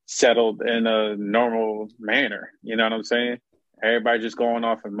settled in a normal manner. You know what I'm saying? Everybody just going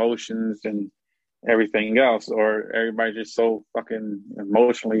off emotions and everything else, or everybody just so fucking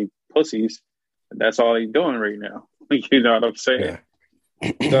emotionally pussies. That's all he's doing right now. You know what I'm saying?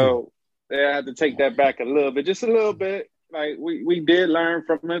 Yeah. So I had to take that back a little bit, just a little bit. Like we did learn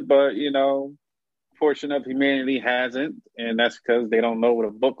from it, but portion of humanity hasn't, and that's because they don't know what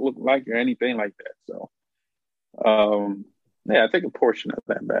a book looked like or anything like that. So, I take a portion of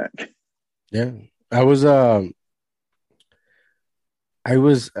that back. Yeah, I was today I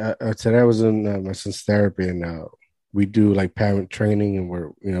was in my son's therapy, and we do like parent training,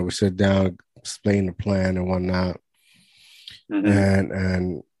 and we sit down, explain the plan and whatnot, Mm-hmm.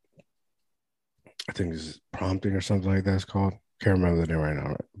 and I think it's prompting or something like that. It's called. Can't remember the name right now,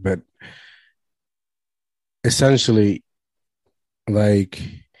 right? But essentially, like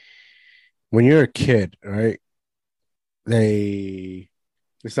when you're a kid, right? They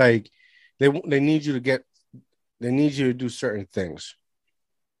it's like they need you to get they need you to do certain things,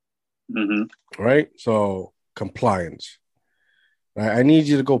 Mm-hmm. right? So compliance. Right? I need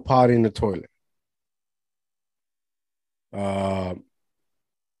you to go potty in the toilet. Uh,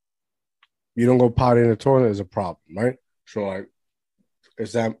 you don't go potty in the toilet is a problem, right? So like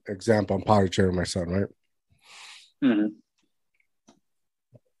example, I'm potty training my son, right? Mm-hmm.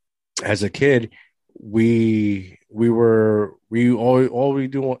 As a kid, we all we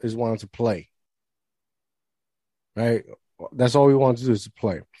do is wanted to play, right? That's all we want to do is to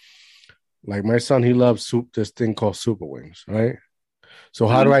play. Like my son, he loves this thing called Super Wings, right? So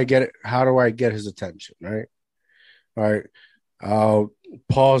how do Mm-hmm. I get it? How do I get his attention, right? All right, I'll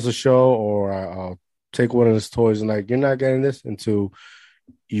pause the show or I'll take one of his toys and like you're not getting this until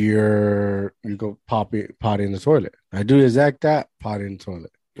you go potty in the toilet. I do exact that potty in the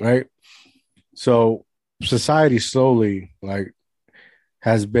toilet, right? So society slowly like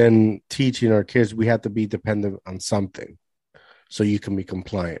has been teaching our kids we have to be dependent on something so you can be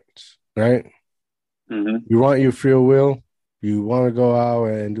compliant, right? Mm-hmm. You want your free will, you want to go out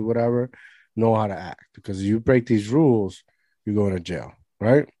and do whatever, know how to act because if you break these rules, you're going to jail,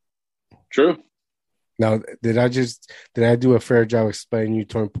 right? True. Now, did I do a fair job explaining you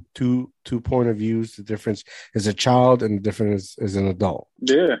two point of views? The difference is a child and the difference is an adult.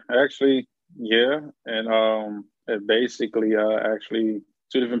 Yeah, actually, yeah, and it basically actually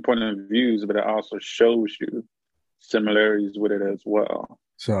two different point of views, but it also shows you similarities with it as well.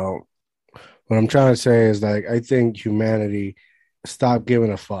 So what I'm trying to say is like I think humanity stopped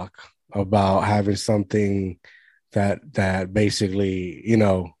giving a fuck about having something that basically,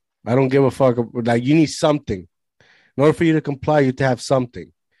 I don't give a fuck. Like you need something. In order for you to comply, you have to have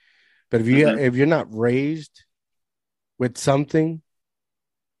something. But Mm-hmm. if you're not raised with something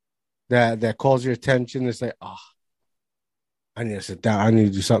that calls your attention, it's like, oh, I need to sit down. I need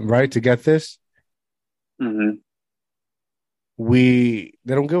to do something right to get this. Mm-hmm. They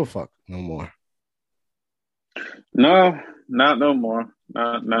don't give a fuck no more. No, not no more.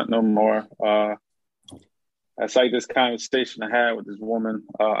 Not no more. It's like this conversation I had with this woman.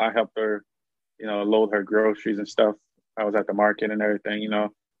 I helped her, load her groceries and stuff. I was at the market and everything.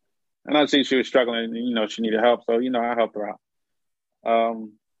 And I see she was struggling, she needed help. So, I helped her out.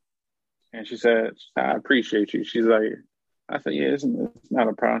 Um, and she said, I appreciate you. She's like, I said, yeah, it's not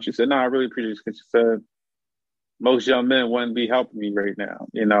a problem. She said, no, I really appreciate it because she said, most young men wouldn't be helping me right now.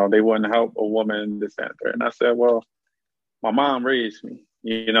 They wouldn't help a woman, this, that, and that. And I said, well, my mom raised me,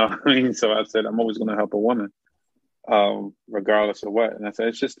 what I mean? So I said, I'm always going to help a woman, regardless of what. And I said,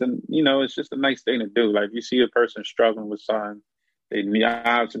 it's just a nice thing to do. Like, you see a person struggling with something, they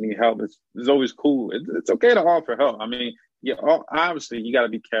obviously need help. It's always cool. It's okay to offer help. I mean, yeah, obviously you got to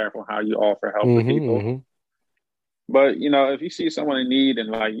be careful how you offer help to Mm-hmm, people. mm-hmm. But if you see someone in need and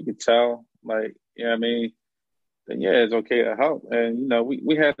like you could tell, like, what I mean, then yeah, it's okay to help. And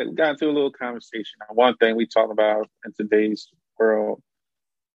we got into a little conversation. One thing we talk about in today's world,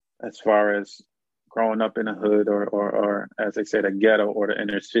 as far as growing up in a hood or as they say, the ghetto or the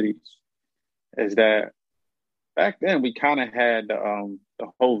inner cities, is that back then we kind of had the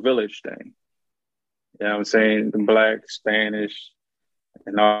whole village thing. You know what I'm saying? The black, Spanish,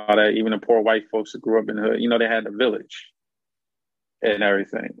 and all that. Even the poor white folks that grew up in the hood, they had the village and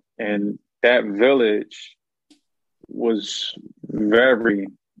everything. And that village was very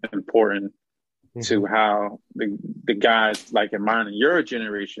important Mm-hmm. to how the guys like in mine and your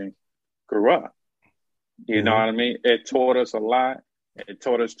generation grew up. You know Mm-hmm. what I mean? It taught us a lot. It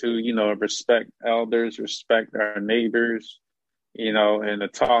taught us to, respect elders, respect our neighbors, and to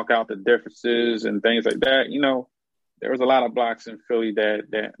talk out the differences and things like that. There was a lot of blocks in Philly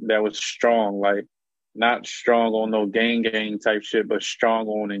that was strong, like not strong on no gang type shit, but strong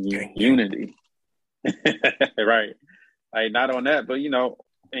on in Gang, gang. unity. Right. Like not on that, but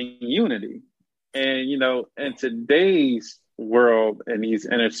in unity. And in today's world in these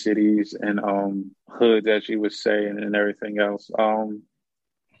inner cities and hoods, as you would say, and everything else,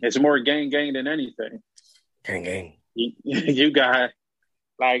 it's more gang than anything. Gang, gang. You got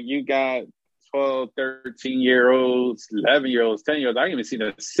 12, 13-year-olds, 11-year-olds, 10-year-olds. I even seen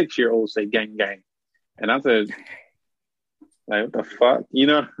a 6-year-old say gang. And I said, like, what the fuck? You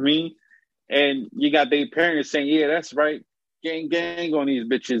know what I mean? And you got their parents saying, yeah, that's right. Gang, gang on these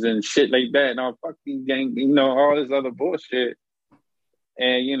bitches and shit like that. No, fuck these gang, all this other bullshit.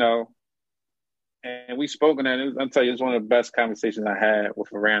 And, and we spoken and I'll tell you, it's one of the best conversations I had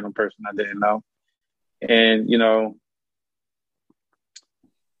with a random person I didn't know. And,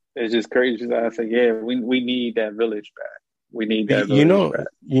 it's just crazy. I said, yeah, we need that village back. We need that village back.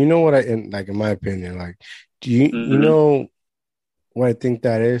 You know what in my opinion, like, do you know what I think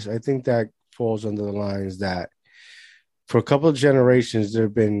that is? I think that falls under the lines that for a couple of generations, there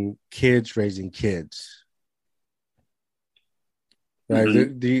have been kids raising kids.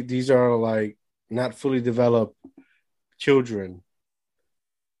 Right? These are like not fully developed children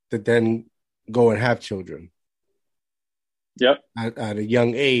that then go and have children. Yep. At a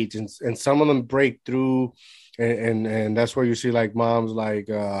young age, and some of them break through, and that's where you see like moms like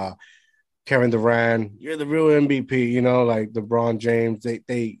Kevin Durant, you're the real MVP, like LeBron James.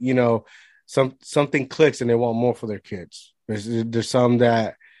 They something clicks and they want more for their kids. There's some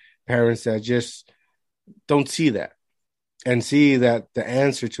that parents that just don't see that and see that the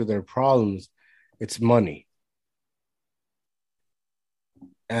answer to their problems, it's money.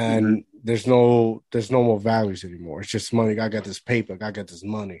 And there's no more values anymore. It's just money. I got this paper. I got this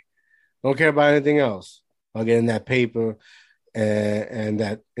money. Don't care about anything else. I'll get in that paper and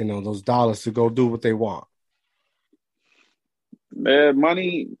that, those dollars to go do what they want. Man,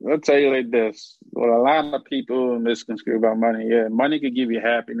 money, I'll tell you like this. What a lot of people misconstrue about money. Yeah, money could give you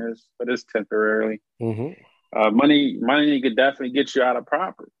happiness, but it's temporarily. Money could definitely get you out of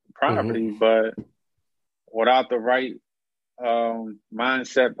property, but without the right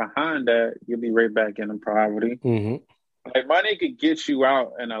mindset behind that, you'll be right back into poverty. Like money could get you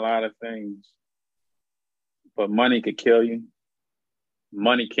out in a lot of things, but money could kill you.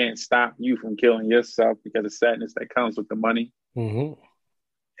 Money can't stop you from killing yourself because of sadness that comes with the money.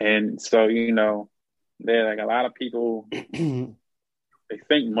 And so, there like a lot of people, they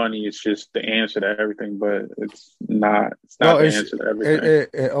think money is just the answer to everything, but it's not. It's not the answer to everything.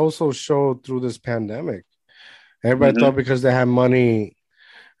 It also showed through this pandemic. Everybody thought because they had money,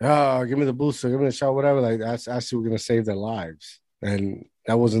 give me the booster, give me the shot, whatever. Like that's actually going to save their lives, and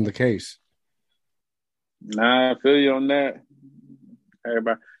that wasn't the case. Nah, I feel you on that.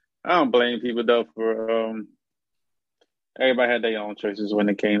 Everybody, I don't blame people though for everybody had their own choices when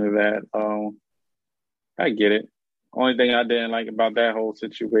it came to that. I get it. Only thing I didn't like about that whole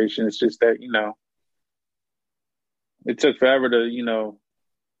situation is just that it took forever to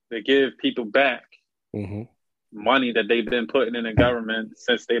to give people back. Money that they've been putting in the government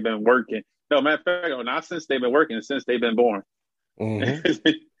since they've been working. No, matter of fact, not since they've been working, since they've been born.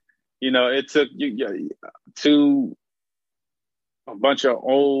 It took you to a bunch of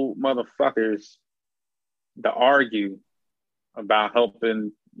old motherfuckers to argue about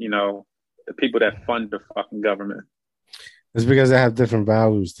helping, the people that fund the fucking government. It's because they have different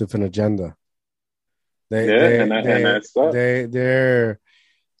values, different agenda. They're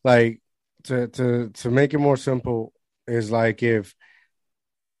like, to make it more simple is like if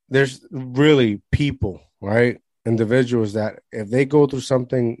there's really people, right? Individuals that if they go through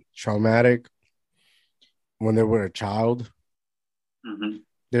something traumatic when they were a child,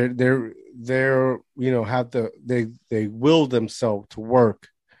 they're they will themselves to work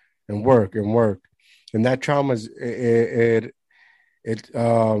and work and work, and that trauma is it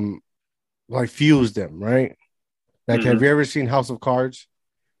like fuels them, right? Like, have you ever seen House of Cards?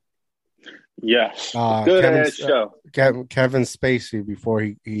 Yes, good show. Kevin Spacey, before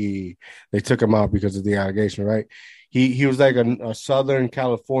they took him out because of the allegation, right? He was like a Southern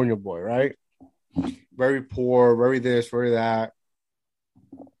California boy, right? Very poor, very this, very that,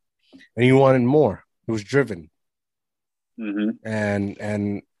 and he wanted more. He was driven,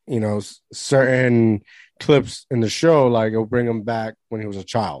 and certain clips in the show, like it'll bring him back when he was a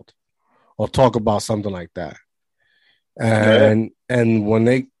child, or talk about something like that, and when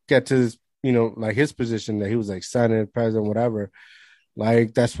they get to this, like his position that he was like Senate, president, whatever,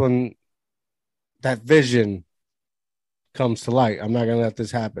 like that's when that vision comes to light. I'm not going to let this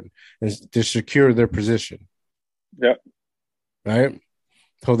happen, and to secure their position. Yep. Right.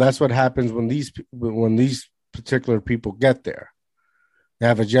 So that's what happens when these particular people get there. They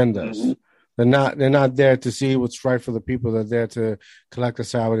have agendas. They're not there to see what's right for the people. They're there to collect a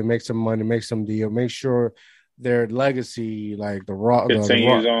salary, make some money, make some deal, make sure their legacy, like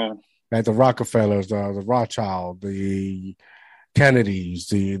continues on. Like the Rockefellers, the Rothschild, the Kennedys,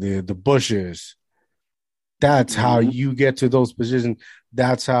 the Bushes. That's how you get to those positions.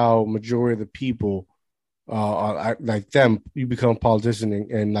 That's how majority of the people are like them. You become a politician,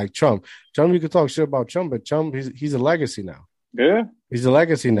 and like Trump. You could talk shit about Trump, but Trump, he's a legacy now. Yeah, he's a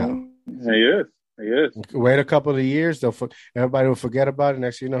legacy now. He is. He is. Wait a couple of years, everybody will forget about it.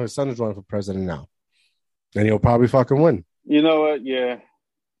 Next thing you know, his son is running for president now, and he'll probably fucking win. You know what? Yeah.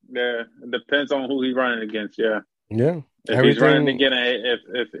 Yeah. It depends on who he's running against. Yeah. Yeah. If he's running again,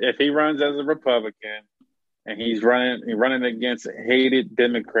 if he runs as a Republican and he's running against a hated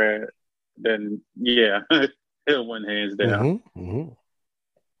Democrat, then yeah, he'll win hands down. Mm-hmm,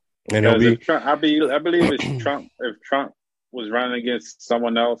 mm-hmm. And he'll be. Trump, I believe it's Trump. If Trump was running against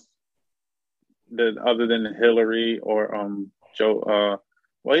someone else other than Hillary or Joe,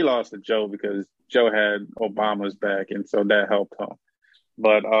 well, he lost to Joe because Joe had Obama's back, and so that helped him.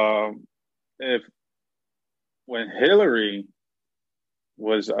 But if when Hillary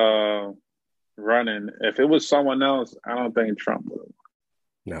was running, if it was someone else, I don't think Trump would have.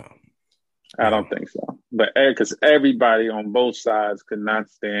 No, I don't think so. But because everybody on both sides could not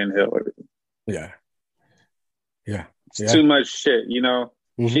stand Hillary. Yeah. It's too much shit, you know.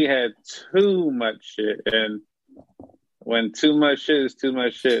 Mm-hmm. She had too much shit, and when too much shit is too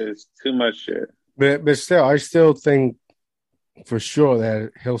much shit, it's too much shit. But still, I still think for sure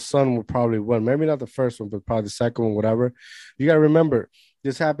that his son will probably win. Maybe not the first one, but probably the second one, whatever. You got to remember,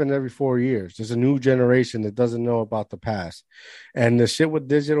 this happened every 4 years. There's a new generation that doesn't know about the past. And the shit with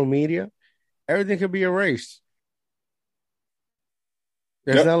digital media, everything can be erased.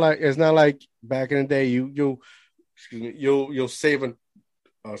 It's not like back in the day, you'll save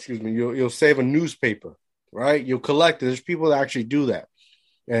you'll save a newspaper, right? You'll collect it. There's people that actually do that.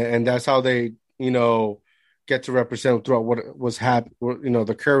 And that's how they, get to represent throughout what was happening,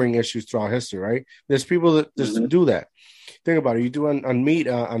 the current issues throughout history, right? There's people that just do that. Think about it. You do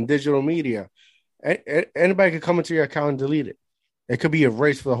on digital media. Anybody could come into your account and delete it. It could be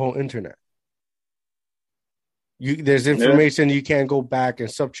erased for the whole internet. There's information you can't go back and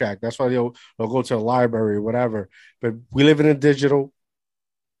subtract. That's why they'll go to a library or whatever. But we live in a digital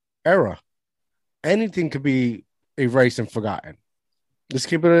era. Anything could be erased and forgotten. Just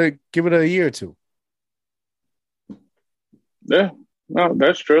give it a year or two. Yeah, no,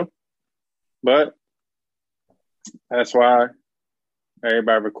 that's true. But that's why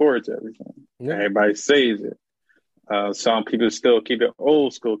everybody records everything. Yeah. Everybody saves it. Some people still keep it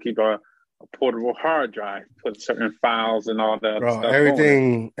old school, keep a portable hard drive, put certain files and all that stuff.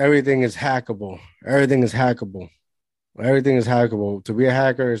 Everything is hackable. Everything is hackable. Everything is hackable. To be a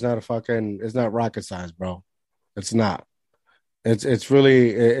hacker is it's not rocket science, bro. It's not. It's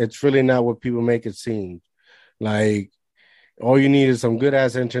really not what people make it seem. Like, all you need is some good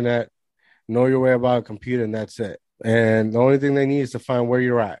ass internet, know your way about a computer, and that's it. And the only thing they need is to find where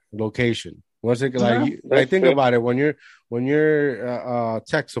you're at, location. Once it think about it, when you're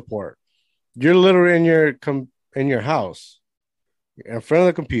tech support, you're literally in your house, in front of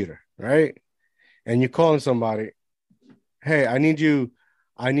the computer, right? And you're calling somebody, hey, I need you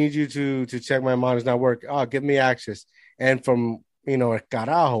to check my monitor's not working. Oh, give me access. And from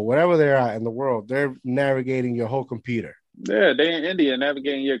Carajo, wherever they're at in the world, they're navigating your whole computer. Yeah, they in India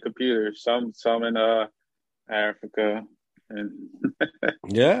navigating your computer. Some in Africa and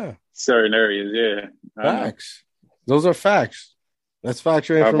certain areas. Yeah, facts. Those are facts. That's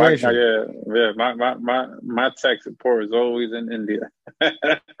factual information. My tech support is always in India.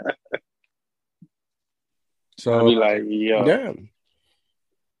 So I'll be like, yo. Yeah.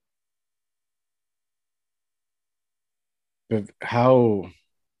 But how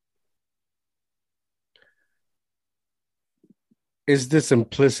is the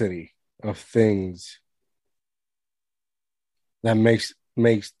simplicity of things that makes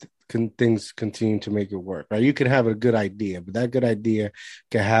things continue to make it work, right? You can have a good idea, but that good idea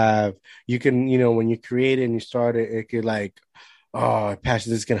when you create it and you start it, it could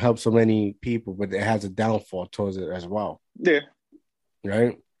passion, this can help so many people, but it has a downfall towards it as well. Yeah.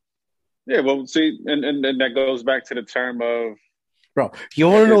 Right? Yeah, well, see, and that goes back to the term of... Bro, you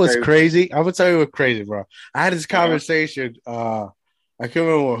want to know what's crazy? I'm going to tell you what's crazy, bro. I had this conversation, I can't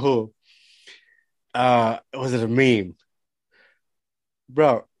remember who. Was it a meme?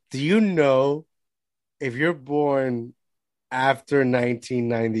 Bro, do you know if you're born after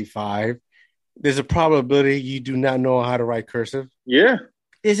 1995, there's a probability you do not know how to write cursive? Yeah.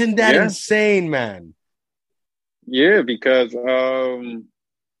 Isn't that insane, man? Yeah, because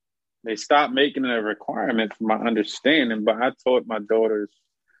they stopped making it a requirement from my understanding, but I taught my daughters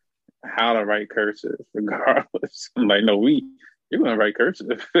how to write cursive regardless. I'm like, no, you're going to write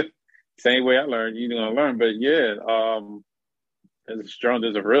cursive. Same way I learned, you're going to learn. But yeah,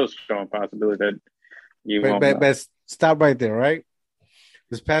 there's a real strong possibility that you won't. But stop right there, right?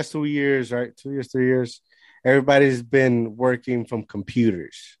 This past 2 years, right? 2 years, 3 years, everybody's been working from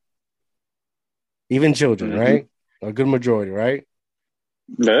computers. Even children, right? A good majority, right?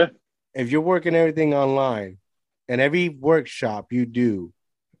 Yeah. if you're working everything online and every workshop you do,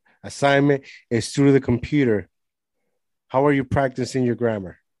 assignment is through the computer, how are you practicing your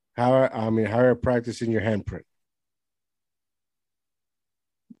grammar? How are you practicing your handprint?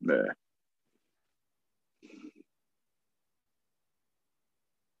 Yeah.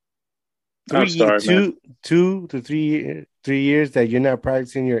 I'm sorry, man. 2 to 3 years that you're not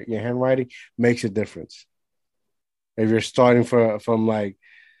practicing your handwriting makes a difference. If you're starting from like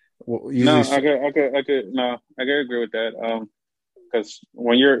No, usually, I could agree with that. Because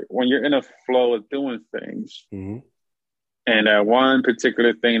when you're in a flow of doing things, Mhm. and that one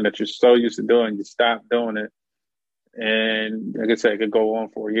particular thing that you're so used to doing, you stop doing it, and like I said, it could go on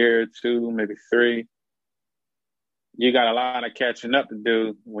for a year, or two, maybe three. You got a lot of catching up to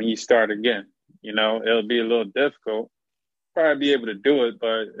do when you start again. It'll be a little difficult. Probably be able to do it,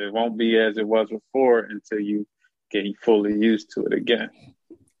 but it won't be as it was before until you get fully used to it again.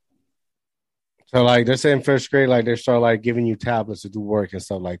 So like they're saying first grade, like they start like giving you tablets to do work and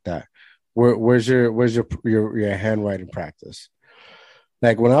stuff like that. Where's your handwriting practice?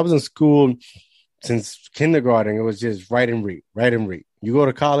 Like when I was in school, since kindergarten, it was just write and read, write and read. You go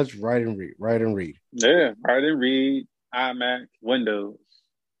to college, write and read, write and read. Yeah, write and read, iMac, Windows,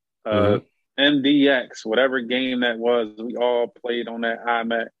 uh, Mm-hmm. MDX, whatever game that was, we all played on that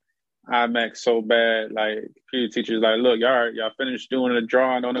iMac so bad. Like computer teachers, like, look, y'all finished doing the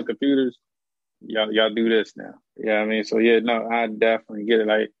drawing on the computers. Y'all do this now. Yeah, I mean, so yeah, no, I definitely get it.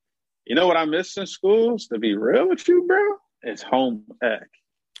 Like, you know what I miss in schools? To be real with you, bro, it's home ec.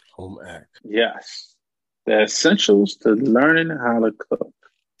 Home ec. Yes, the essentials to learning how to cook.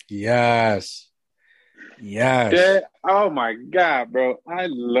 Yes. Yes. That, oh my God, bro. I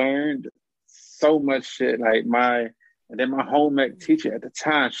learned so much shit. And then my home ec teacher at the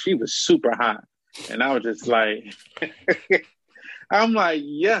time, she was super hot. And I was just like, I'm like,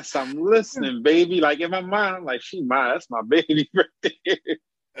 yes, I'm listening, baby. Like in my mind, I'm like, she mine. That's my baby right there.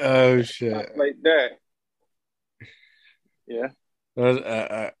 Oh Stuff shit. like that. Yeah.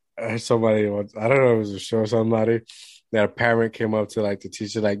 I heard somebody once. I don't know if it was a show or somebody that a parent came up to like the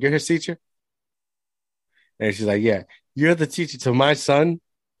teacher, like, "You're his teacher," and she's like, "Yeah, you're the teacher to my son.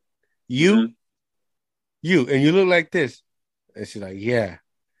 You, Mm-hmm. and you look like this." And she's like, "Yeah,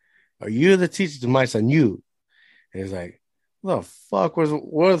 are you the teacher to my son? You?" And he's like, what the fuck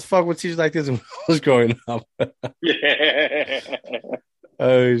was teachers like this when I was growing up?" Yeah.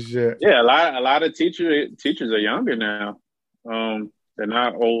 Oh shit. Yeah, a lot of teachers are younger now. They're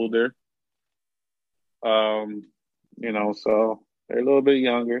not older. Um, so they're a little bit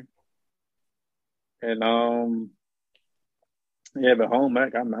younger. And yeah, the home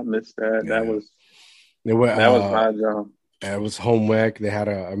ec, I missed that. That Yeah. was They were that was my job. it was homework. They had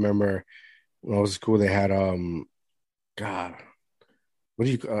I remember when I was in school, they had God, what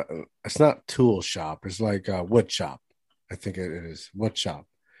do you it's not tool shop, it's like wood shop. I think it is wood shop.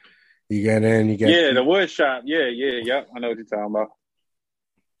 You get in, you get Yeah, the wood shop. Yep. I know what you're talking about.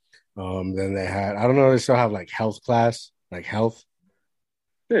 then they had, I don't know, they still have like health class, like health.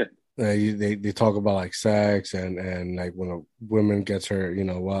 Yeah, They talk about like sex and like when a woman gets her, you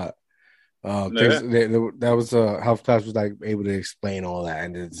know what, things yeah. that was health class was like able to explain all that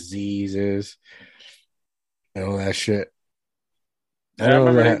and the diseases and all that shit. I Yeah, I know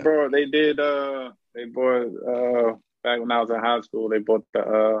remember that. they bought back when I was in high school, they bought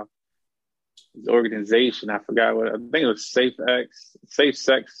this organization. I forgot what, I think it was Safe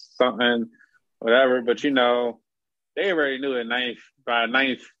Sex, something, whatever. But they already knew it ninth to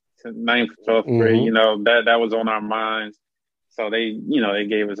ninth, 12th grade, Mm-hmm. that was on our minds. So they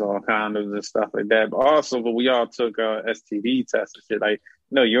gave us all condoms and stuff like that. But also, we all took STD tests and shit, like,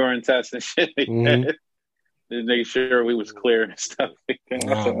 urine tests and shit like Mm-hmm. that. Just make sure we was clear and stuff like that. I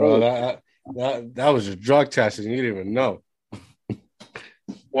Nah, said, bro, oh, that was just drug testing. You didn't even know.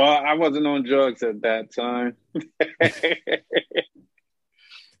 well, I wasn't on drugs at that time. Yeah.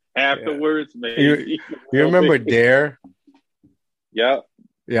 Afterwards, You maybe a you little bit. remember Dare? Yep.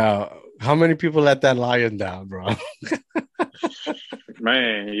 Yeah. How many people let that lion down, bro?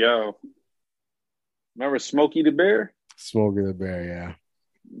 Man, yo. Remember Smokey the Bear? Smokey the Bear, yeah.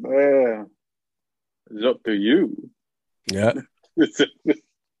 Yeah. It's up to you. Yeah.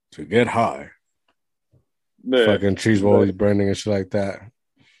 To get high. Yeah. Fucking trees were always burning and shit like that.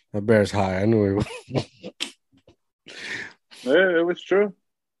 That bear's high. I knew it. Yeah, it was true.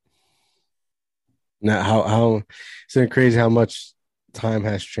 Now how isn't it crazy how much time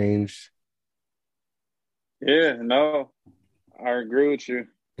has changed? Yeah, no, I agree with you.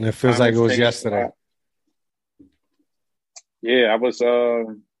 And it feels Time like it has was changed a yesterday. lot. Yeah, I was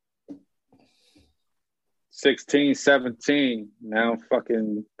 16, 17. Now I'm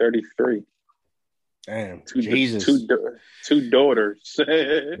fucking 33. Damn, Two, Jesus. two daughters.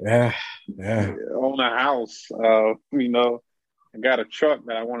 Yeah, yeah. Own a house. I got a truck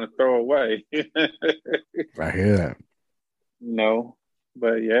that I want to throw away. I hear that. No,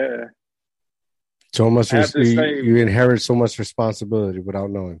 but yeah. So much I have to say you inherit so much responsibility without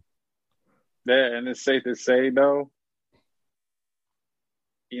knowing. that, and it's safe to say though,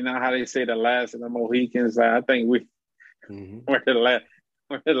 you know how they say the last of the Mohicans. I think we're the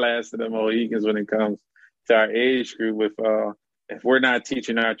last of the Mohicans when it comes to our age group. With if we're not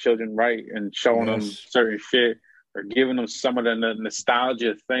teaching our children right and showing them Yes. certain shit or giving them some of the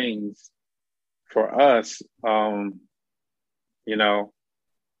nostalgia things for us, you know,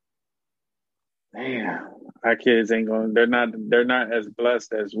 man, our kids ain't going. They're not as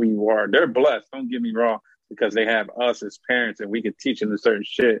blessed as we were. They're blessed. Don't get me wrong, because they have us as parents and we can teach them a certain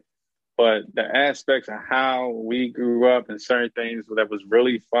shit. But the aspects of how we grew up and certain things that was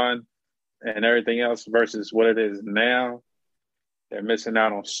really fun and everything else versus what it is now, they're missing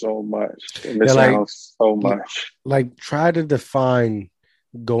out on so much. They're missing out on so much. Like, try to define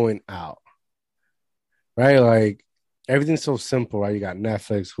going out, right? Like, everything's so simple, right? You got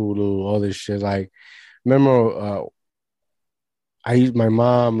Netflix, Hulu, all this shit. Like, remember, I used my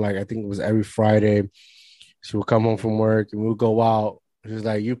mom, like, I think it was every Friday. She would come home from work and we would go out. She's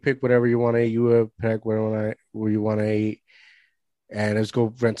like, you pick whatever you want to eat. You would pick where you want to eat. And let's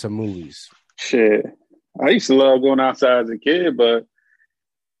go rent some movies. Shit. I used to love going outside as a kid, but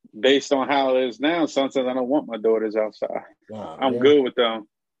based on how it is now, sometimes I don't want my daughters outside. I'm good with them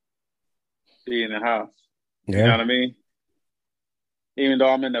being in the house. Yeah. You know what I mean? Even though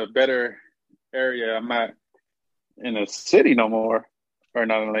I'm in a better area, I'm not in a city no more or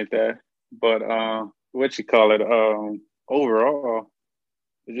nothing like that. But what you call it? Overall,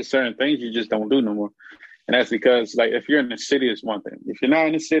 there's just certain things you just don't do no more. And that's because, like, if you're in the city, it's one thing. If you're not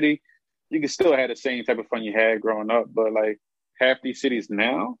in the city, you can still have the same type of fun you had growing up. But, like, half these cities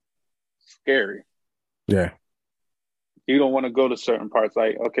now, scary. Yeah. You don't want to go to certain parts.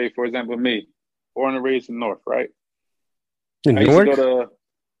 Like, okay, for example, me, born and raised in North, right? In I Newark? used to go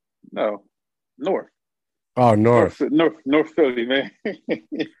to, North. Oh, North. North Philly, man.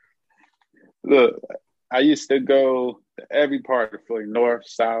 Look, I used to go to every part of Philly, North,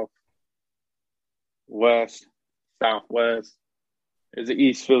 South, West, Southwest. There's an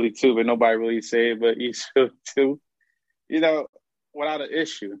East Philly too, but nobody really say it, but East Philly too. You know, without an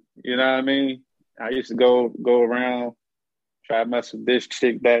issue. You know what I mean? I used to go around, try to mess with this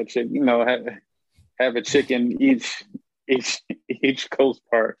chick, that chick, have a chick in each coast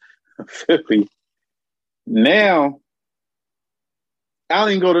part of Philly. Now, I don't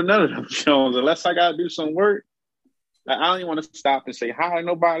even go to none of them shows unless I gotta do some work. I don't even want to stop and say hi to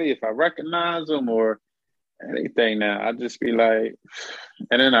nobody if I recognize them or anything. Now I just be like,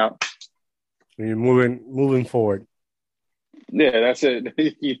 in and out. You're moving forward. Yeah, that's it.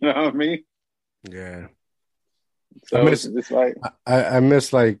 You know what I mean? Yeah. So it's like I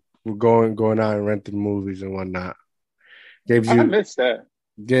miss like going out and renting movies and whatnot. I miss that.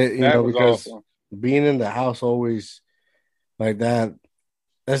 That was because awesome. Being in the house always like that.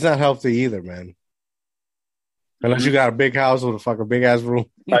 That's not healthy either, man. Unless you got a big house with a fucking big ass room.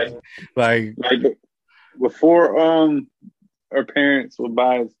 like before our parents would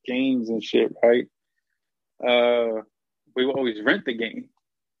buy us games and shit, right? We would always rent the game.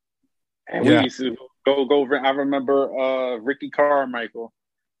 And we used to go rent. I remember Ricky Carmichael,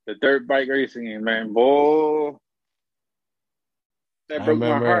 the dirt bike racing game, man. Boy, that broke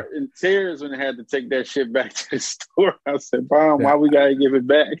my heart in tears when I had to take that shit back to the store. I said, Mom, why we gotta give it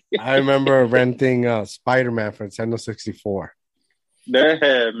back? I remember renting Spider-Man for Nintendo 64.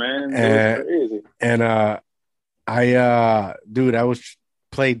 Yeah, man. It was crazy. And I was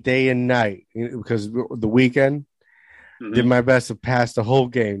played day and night because the weekend did my best to pass the whole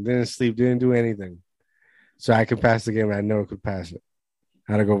game. Didn't sleep, didn't do anything. So I could pass the game and I never could pass it.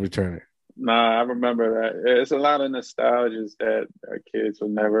 I had to go return it. Nah, I remember that. It's a lot of nostalgias that our kids will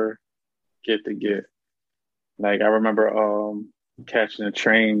never get to get. Like I remember catching a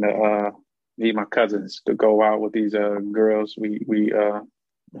train to meet my cousins to go out with these girls we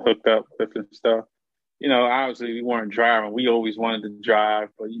hooked up with and stuff. You know, obviously we weren't driving. We always wanted to drive,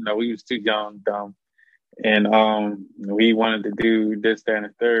 but we was too young, dumb. And we wanted to do this, that, and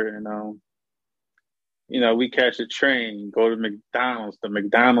the third. And we catch a train, go to McDonald's, the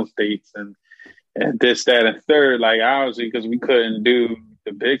McDonald's dates, and this, that, and third. Like obviously because we couldn't do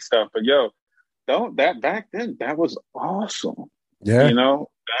the big stuff, but that back then that was awesome. Yeah,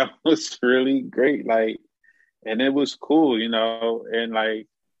 that was really great. Like, and it was cool, and like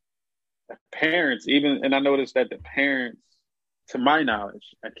parents, even, and I noticed that the parents, to my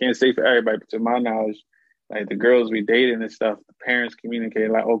knowledge, I can't say for everybody, but to my knowledge, like the girls we dated and stuff, the parents communicate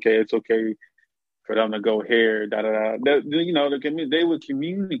like, okay, it's okay for them to go here, da da da. You know, they would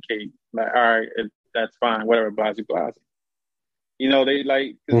communicate like, all right, that's fine, whatever, blah blah. You know, they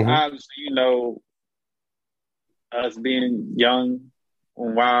like, because obviously, you know, us being young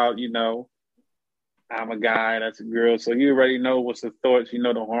and wild, you know, I'm a guy, that's a girl, so you already know what's the thoughts, you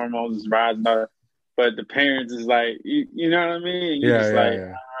know, the hormones is rising up. But the parents is like, you know what I mean? You're just like,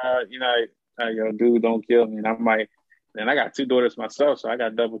 you know, yo, dude, don't kill me. And I'm like, and I got 2 daughters myself, so I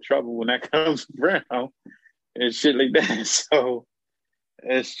got double trouble when that comes around and shit like that. So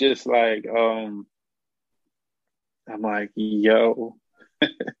it's just like, I'm like, yo,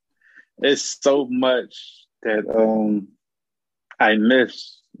 it's so much that I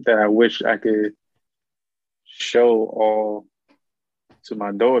miss that I wish I could show all to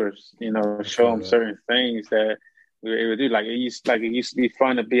my daughters, you know, show them certain things that we were able to do. Like it used to be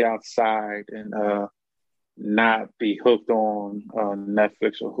fun to be outside and not be hooked on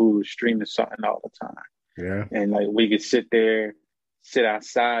Netflix or Hulu streaming something all the time. Yeah. And like we could sit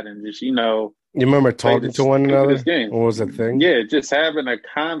outside and just, you know. You remember talking to one another? What was the thing? Yeah, just having a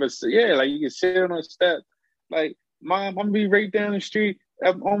conversation. Yeah, like you can sit on a step. Like, Mom, I'm gonna be right down the street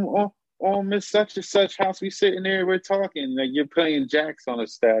on Miss Such and Such house. We sitting there, we're talking. Like you're playing jacks on the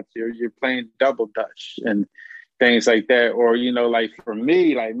steps. You're playing double dutch and things like that. Or, you know, like for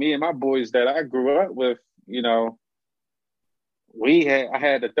me, like me and my boys that I grew up with, you know, I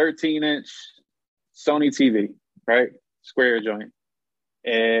had a 13-inch Sony TV, right? Square joint.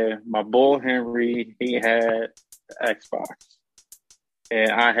 And my boy Henry, he had the Xbox.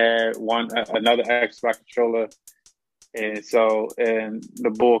 And I had another Xbox controller. And so, and the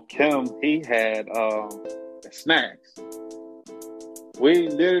boy Kim, he had snacks. We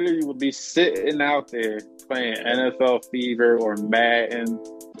literally would be sitting out there playing NFL Fever or Madden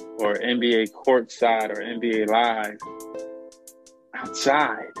or NBA Courtside or NBA Live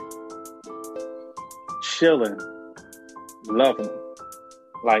outside, chilling, loving it.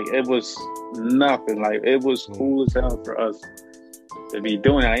 Like it was nothing. Like it was cool as hell for us to be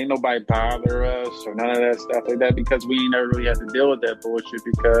doing that. Ain't nobody bother us or none of that stuff like that because we never really had to deal with that bullshit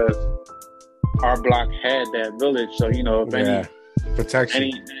because our block had that village. So, you know, if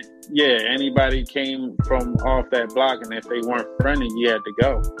protection. Anybody came from off that block and if they weren't friendly, you had to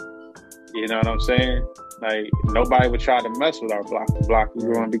go. You know what I'm saying? Like nobody would try to mess with our block, the block we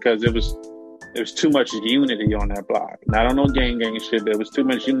were on, because it was too much unity on that block. And I don't know gang shit, but it was too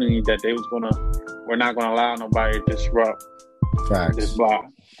much unity that we're not gonna allow nobody to disrupt this block.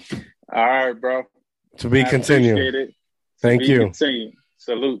 All right, bro. To be continued. Thank you. Continue.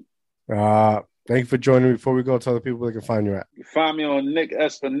 Salute. Thank you for joining me. Before we go, tell the people they can find you at. You find me on Nick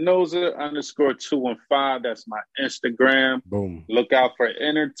Espinoza _215. That's my Instagram. Boom. Look out for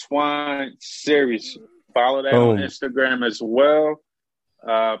Intertwined series. Follow that on Instagram as well.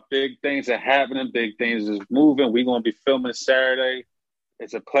 Big things are happening. Big things is moving. We're going to be filming Saturday.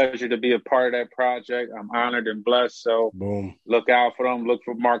 It's a pleasure to be a part of that project. I'm honored and blessed. So boom. Look out for them. Look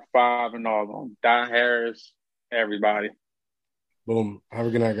for Mark 5 and all of them. Don Harris, everybody. Boom. Have a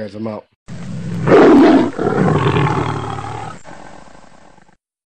good night, guys. I'm out.